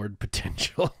warlord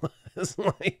potential. It's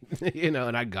like, and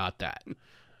I got that.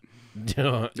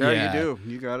 Yeah, you do.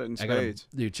 You got it in spades.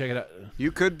 Dude, check it out.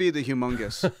 You could be the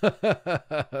humongous.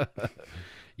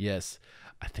 Yes.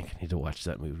 I think I need to watch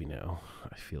that movie now.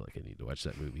 I feel like I need to watch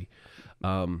that movie.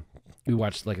 We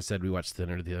watched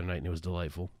Thinner the other night, and it was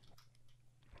delightful.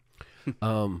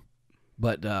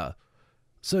 But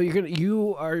So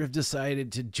you are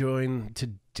decided to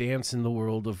dance in the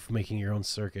world of making your own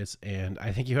circuits, and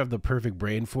I think you have the perfect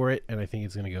brain for it, and I think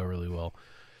it's going to go really well.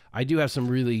 I do have some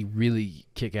really, really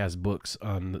kick-ass books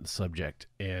on the subject,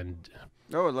 and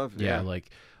Oh, I love it. yeah, like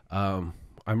I'm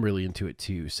really into it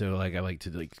too. So like I like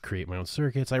to like create my own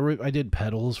circuits. I did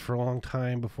pedals for a long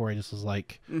time before I just was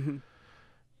like,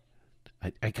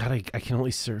 I can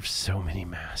only serve so many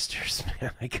masters,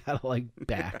 man. I gotta like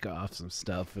back off some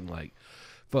stuff and like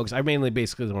focus. I mainly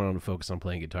basically want to focus on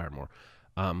playing guitar more,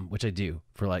 which I do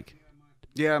for like.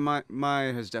 Yeah,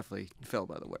 mine has definitely fell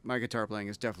by the way. My guitar playing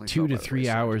is definitely 2 to 3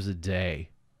 hours a day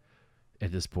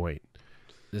at this point.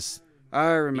 I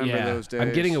remember those days.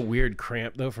 I'm getting a weird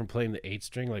cramp though from playing the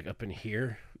 8-string like up in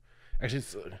here.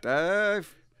 Actually,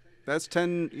 that's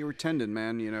your tendon,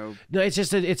 man. You know. No, it's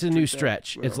just it's a new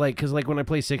stretch. It's like because like when I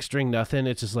play 6-string nothing,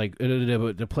 it's just like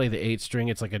to play the 8-string,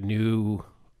 it's like a new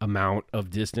amount of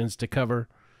distance to cover.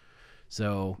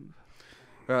 So,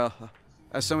 well,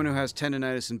 as someone who has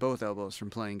tendonitis in both elbows from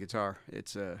playing guitar,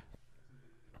 it's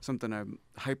something I'm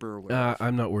hyper aware of.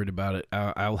 I'm not worried about it.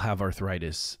 I'll have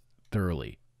arthritis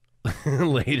thoroughly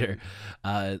later.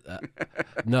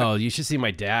 No, you should see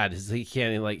my dad. He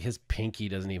can't like his pinky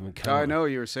doesn't even come. Oh, I know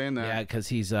you were saying that. Yeah, because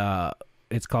he's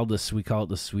it's called we call it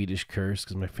the Swedish curse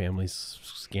because my family's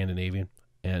Scandinavian,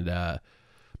 and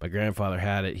my grandfather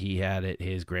had it. He had it.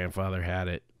 His grandfather had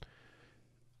it.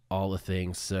 All the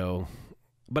things. So,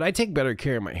 but I take better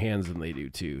care of my hands than they do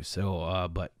too. So,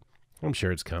 but I'm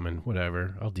sure it's coming.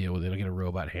 Whatever, I'll deal with it. I'll get a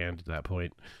robot hand at that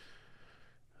point.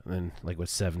 And then, like with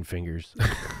 7 fingers,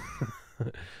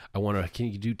 I want to. Can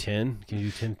you do 10? Can you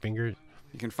do 10 fingers?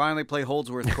 You can finally play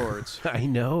Holdsworth chords. I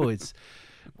know it's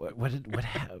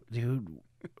dude.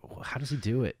 How does he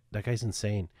do it? That guy's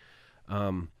insane.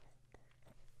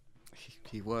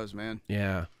 He was, man.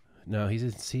 Yeah. No, he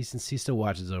still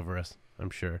watches over us. I'm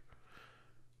sure.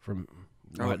 From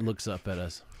what looks up at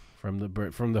us from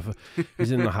the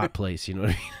he's in the hot place. You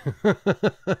know what I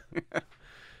mean?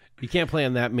 You can't play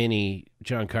on that many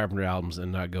John Carpenter albums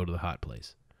and not go to the hot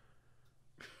place.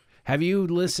 Have you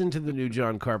listened to the new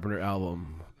John Carpenter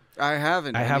album? I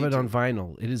haven't. I have it on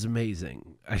vinyl. It is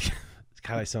amazing. I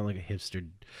sound like a hipster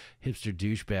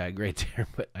douchebag right there,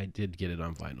 but I did get it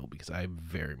on vinyl because I'm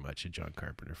very much a John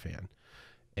Carpenter fan,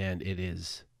 and it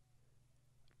is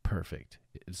perfect.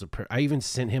 I even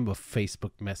sent him a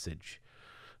Facebook message.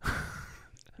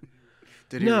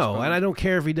 Did he no, respond? and I don't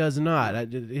care if he does or not. I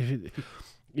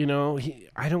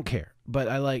don't care. But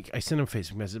I sent him a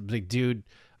Facebook message like, dude,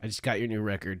 I just got your new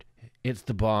record. It's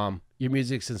the bomb. Your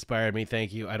music's inspired me.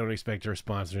 Thank you. I don't expect a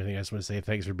response or anything. I just want to say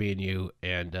thanks for being you.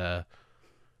 And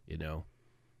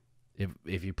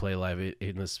if you play live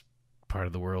in this part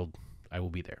of the world, I will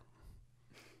be there,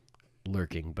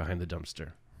 lurking behind the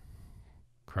dumpster,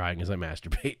 crying as I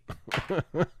masturbate.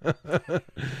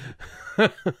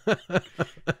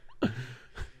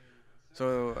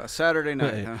 So a Saturday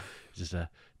night, huh? Just a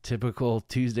typical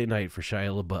Tuesday night for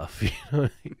Shia LaBeouf.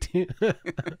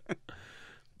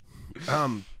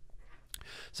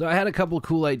 So I had a couple of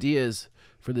cool ideas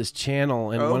for this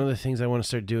channel, and one of the things I want to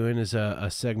start doing is a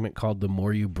segment called "The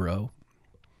More You Bro."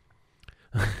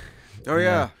 Oh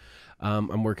yeah.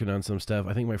 I'm working on some stuff.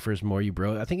 I think my first More You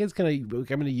Bro, I'm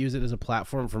gonna use it as a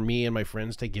platform for me and my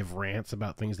friends to give rants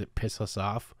about things that piss us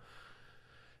off.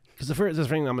 Because the first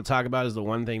thing I'm gonna talk about is the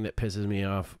one thing that pisses me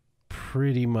off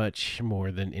pretty much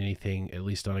more than anything, at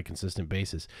least on a consistent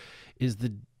basis, is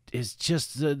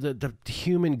just the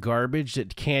human garbage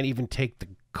that can't even take the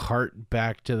cart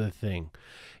back to the thing,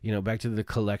 back to the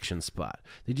collection spot.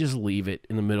 They just leave it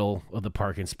in the middle of the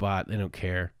parking spot. They don't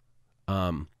care.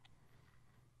 They're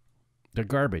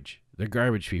garbage. They're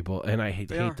garbage people, and I hate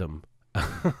them.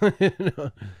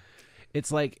 It's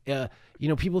like,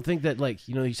 people think that, like,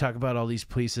 you talk about all these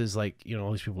places, like,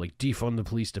 all these people, like, defund the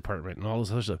police department and all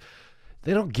this other stuff.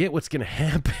 They don't get what's going to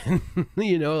happen.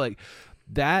 Like,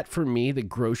 that, for me, the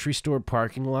grocery store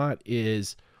parking lot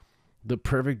is the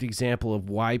perfect example of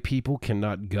why people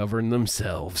cannot govern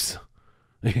themselves.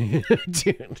 Dude.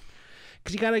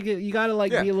 Because you gotta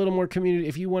be a little more community.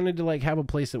 If you wanted to have a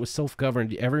place that was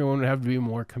self-governed, everyone would have to be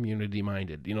more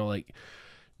community-minded.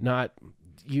 Not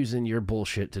using your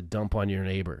bullshit to dump on your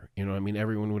neighbor.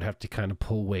 Everyone would have to kind of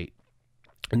pull weight,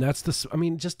 and that's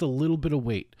just a little bit of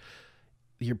weight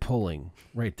you're pulling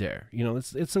right there.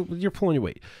 You're pulling your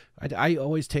weight. I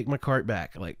always take my cart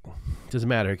back. Like, doesn't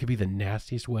matter. It could be the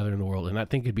nastiest weather in the world, and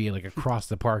that thing could be like across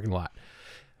the parking lot.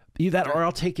 Either that, or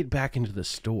I'll take it back into the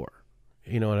store.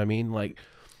 You know what I mean? Like,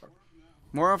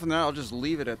 More often than not, I'll just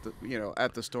leave it at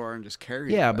the store and just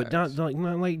carry it. Yeah, but not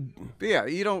like. But yeah,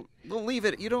 you don't leave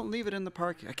it. You don't leave it in the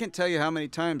park. I can't tell you how many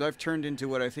times I've turned into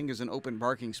what I think is an open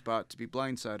parking spot to be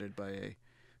blindsided by a.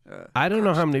 I don't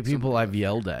know how many people I've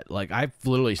yelled at. Like I've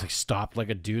literally like stopped like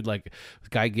a dude. Like the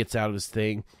guy gets out of his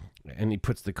thing, and he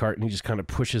puts the cart and he just kind of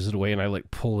pushes it away, and I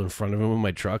like pull in front of him with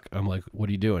my truck. I'm like, "What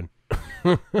are you doing?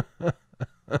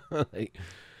 Like,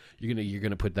 you're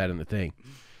gonna put that in the thing?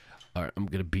 All right, I'm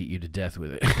gonna beat you to death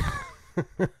with it."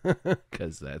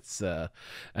 Because that's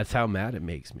how mad it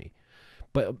makes me.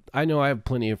 But I know I have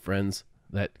plenty of friends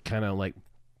that kind of like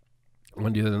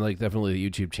want to do that. Like definitely the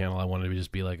YouTube channel. I want to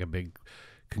just be like a big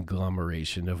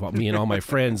conglomeration of me and all my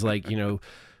friends, like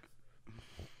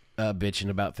bitching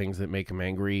about things that make them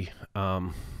angry.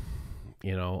 So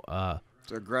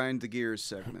grind the gears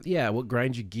segment. Yeah, we'll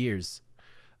grind your gears.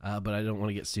 But I don't want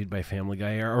to get sued by Family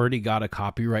Guy. I already got a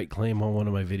copyright claim on one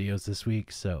of my videos this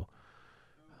week, so.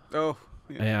 Oh.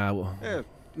 Yeah. It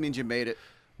means you made it.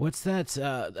 What's that?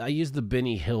 I used the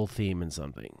Benny Hill theme in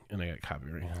something, and I got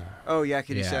copyright. Oh,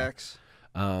 Yakety Sax.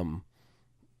 I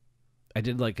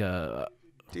did like a.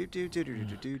 Yeah,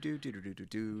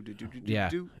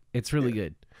 it's really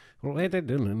good.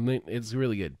 It's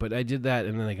really good, but I did that,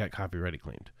 and then I got copyright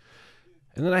claimed.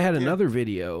 And then I had another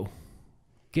video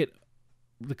get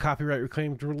the copyright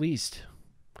reclaimed released.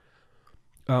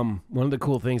 One of the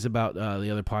cool things about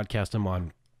the other podcast I'm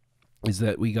on is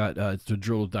that we got it's the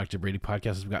Drill with Dr. Brady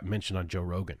podcast. We got mentioned on Joe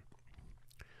Rogan.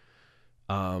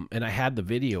 And I had the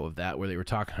video of that where they were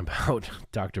talking about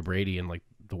Dr. Brady and like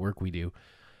the work we do.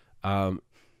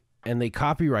 And they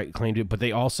copyright claimed it, but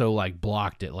they also like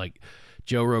blocked it. Like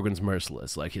Joe Rogan's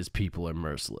merciless. Like his people are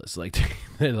merciless. Like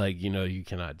they're like, you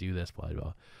cannot do this, blah,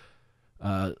 blah.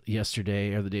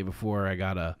 Yesterday or the day before, I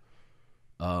got a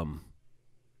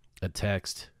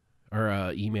text or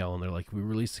a email, and they're like, "We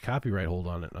released a copyright hold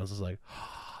on it." And I was just like,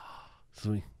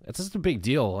 "That's just a big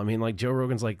deal." I mean, like Joe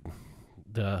Rogan's like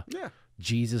the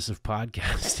Jesus of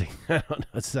podcasting. I don't know.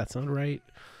 Does that sound right?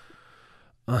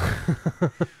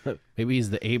 Maybe he's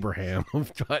the Abraham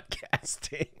of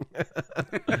podcasting.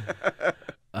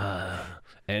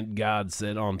 And God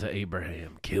said unto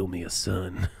Abraham, "Kill me a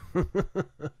son." Maybe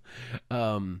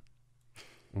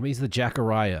he's the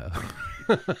Jachariah.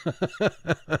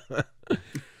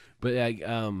 But like,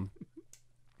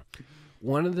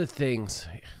 one of the things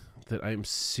that I'm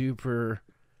super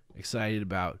excited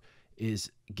about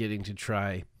is getting to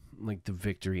try like the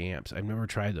Victory amps. I've never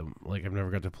tried them. Like I've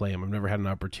never got to play them. I've never had an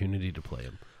opportunity to play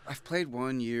them. I've played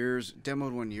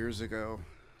demoed one years ago.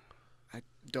 I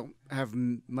don't have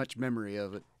much memory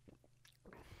of it.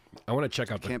 I want to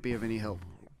check out. Can't be of any help.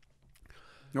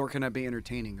 Nor can I be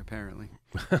entertaining, apparently.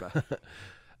 I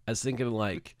was thinking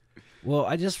like, well,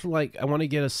 I want to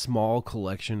get a small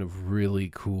collection of really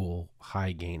cool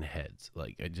high gain heads.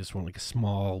 Like I just want like a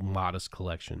small, modest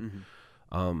collection.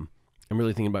 Mm-hmm. I'm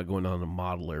really thinking about going on a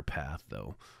modeler path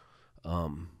though,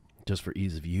 just for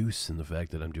ease of use and the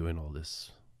fact that I'm doing all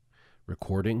this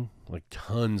recording, like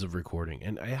tons of recording,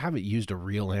 and I haven't used a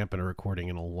real amp in a recording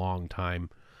in a long time.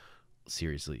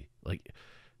 Seriously, like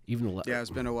even it's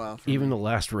been a while. Even the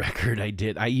last record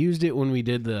I used it when we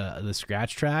did the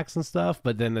scratch tracks and stuff,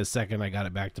 but then the second I got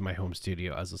it back to my home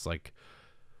studio, I was just like,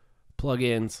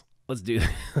 plugins, let's do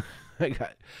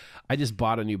that. I just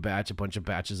bought a bunch of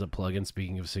batches of plugins,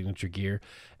 speaking of signature gear,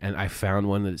 and I found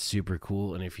one that's super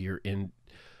cool. And if you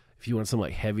want some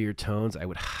like heavier tones, I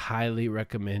would highly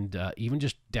recommend even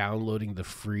just downloading the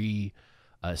free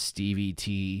Stevie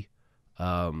T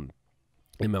ML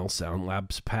Sound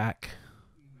Labs pack.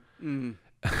 Mm.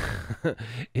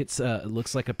 It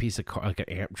looks like a piece of like an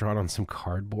amp drawn on some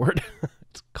cardboard.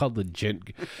 It's called the Gent,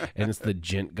 and it's the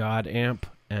Gent God amp,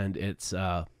 and it's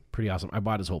pretty awesome. I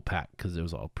bought his whole pack because it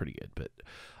was all pretty good. But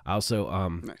I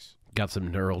also got some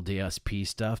Neural DSP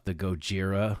stuff, the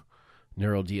Gojira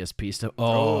Neural DSP stuff.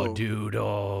 Oh, dude,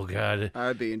 oh god,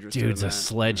 I'd be interested. Dude's a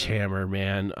sledgehammer,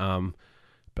 man.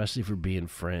 Especially for being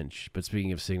French. But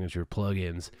speaking of signature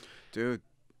plugins, dude,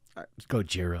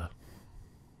 Gojira.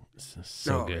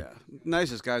 So good. Yeah.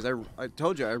 Nicest guys. I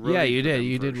told you I wrote. Yeah, you did.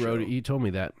 You did wrote it. You told me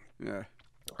that. Yeah.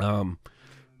 Them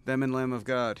and Lamb of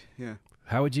God. Yeah.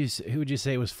 Who would you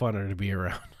say was funner to be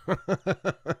around?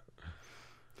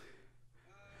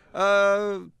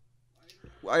 I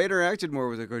interacted more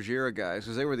with the Gojira guys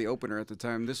because they were the opener at the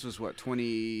time. This was what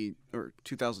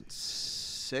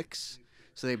 2006,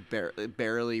 so they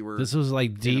barely were. This was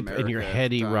like deep in your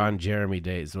heady Ron Jeremy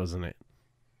days, wasn't it?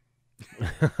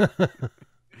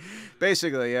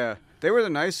 Basically, yeah. They were the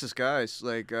nicest guys.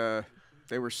 Like,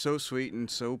 they were so sweet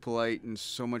and so polite and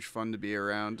so much fun to be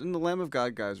around. And the Lamb of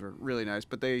God guys were really nice,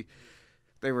 but they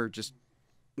were just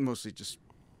mostly just,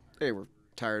 hey, we're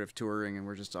tired of touring and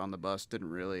we're just on the bus. Didn't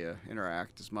really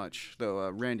interact as much. Though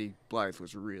Randy Blythe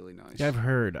was really nice. Yeah, I've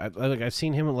heard. I've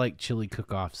seen him at like chili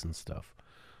cook-offs and stuff.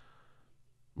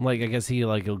 Like, I guess he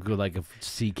like he'll go like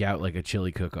seek out like a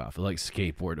chili cook-off, like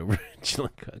skateboard over a chili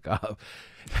cook-off.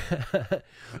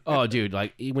 Oh, dude,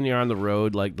 like when you're on the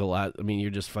road, like you're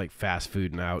just like fast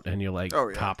food and out, and you're like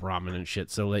top ramen and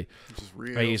shit. So like,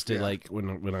 I used to like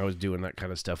when I was doing that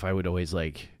kind of stuff, I would always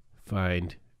like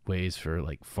find ways for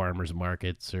like farmers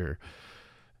markets or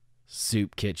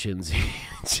soup kitchens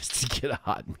just to get a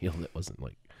hot meal that wasn't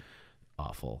like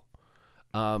awful.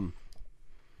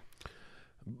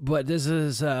 But this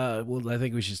is well, I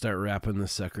think we should start wrapping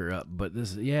this sucker up. But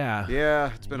this,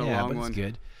 it's been a long one. It's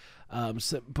good.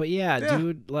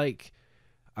 Dude, like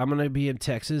I'm gonna be in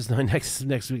Texas. Next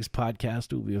week's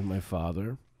podcast will be with my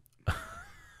father.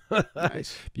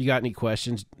 Nice. If you got any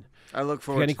questions, I look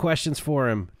forward. If you got any questions for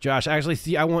him, Josh?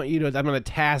 Actually, I want you to. I'm gonna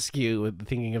task you with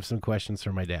thinking of some questions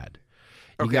for my dad.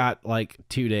 You got like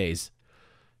 2 days.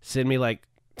 Send me like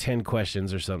 10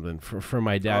 questions or something for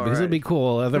my dad, because it'll be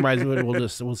cool. Otherwise,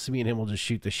 we'll see me and him. We'll just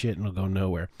shoot the shit and we'll go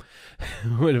nowhere.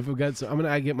 What if we got some?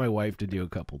 I get my wife to do a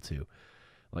couple too.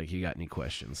 Like, you got any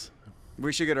questions?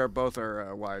 We should get both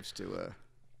our wives to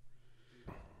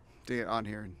get on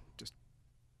here and just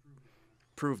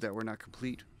prove that we're not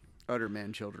complete, utter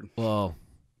man children. Well,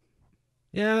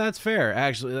 yeah, that's fair.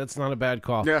 Actually, that's not a bad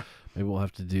call. Yeah, maybe we'll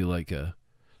have to do like a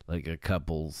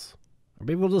couples. Or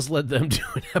maybe we'll just let them do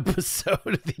an episode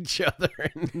with each other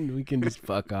and we can just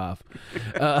fuck off.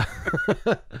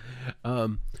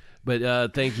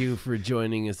 But thank you for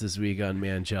joining us this week on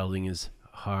ManChilding is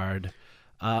Hard.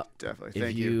 Definitely.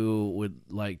 If you would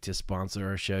like to sponsor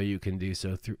our show, you can do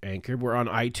so through Anchor. We're on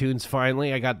iTunes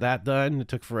finally. I got that done. It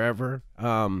took forever.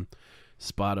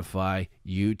 Spotify,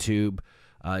 YouTube.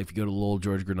 If you go to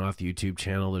Lowell-George Granath YouTube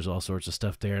channel, there's all sorts of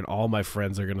stuff there. And all my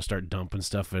friends are going to start dumping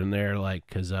stuff in there, like,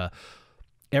 because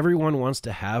everyone wants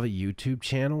to have a YouTube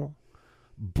channel,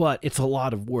 but it's a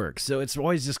lot of work. So it's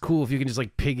always just cool if you can just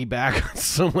like piggyback on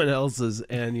someone else's,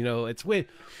 and it's win.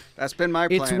 That's been my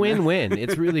plan. It's win-win.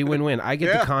 It's really win-win. I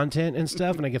get the content and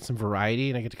stuff, and I get some variety,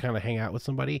 and I get to kind of hang out with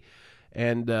somebody,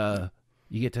 and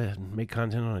you get to make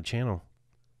content on a channel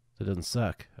that doesn't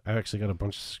suck. I actually got a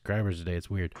bunch of subscribers today. It's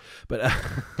weird, but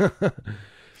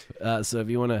so if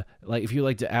you want to, like, if you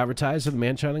like to advertise for the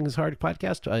ManChilding is Hard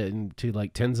podcast to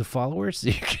like tens of followers,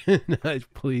 you can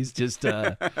please just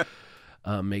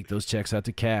make those checks out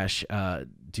to Cash.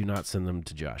 Do not send them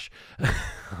to Josh.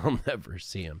 I'll never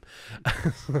see him.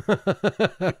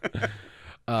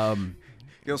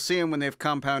 You'll see them when they've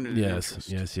compounded interest.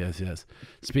 Yes.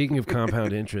 Speaking of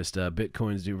compound interest,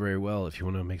 Bitcoins do very well. If you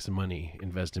want to make some money,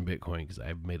 invest in Bitcoin, because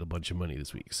I've made a bunch of money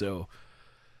this week. So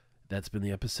that's been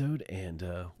the episode, and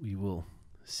we will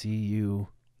see you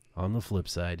on the flip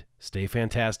side. Stay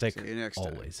fantastic. See you next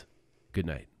always. Time. Good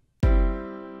night.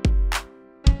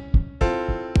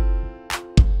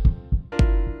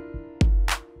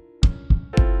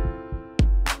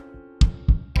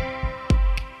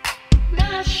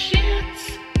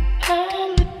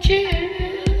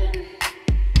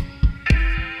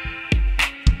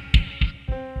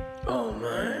 Oh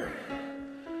man,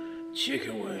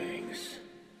 chicken wings.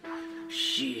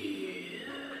 Shit.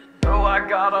 Oh, I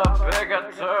got a bigger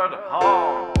turd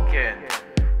honkin'.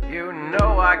 You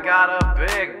know I got a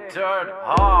big turd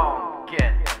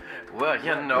honkin'. Well,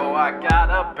 you know I got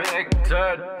a big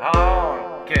turd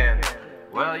honkin'.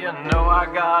 Well, you know I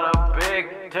got a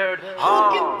big turd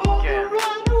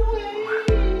honkin'.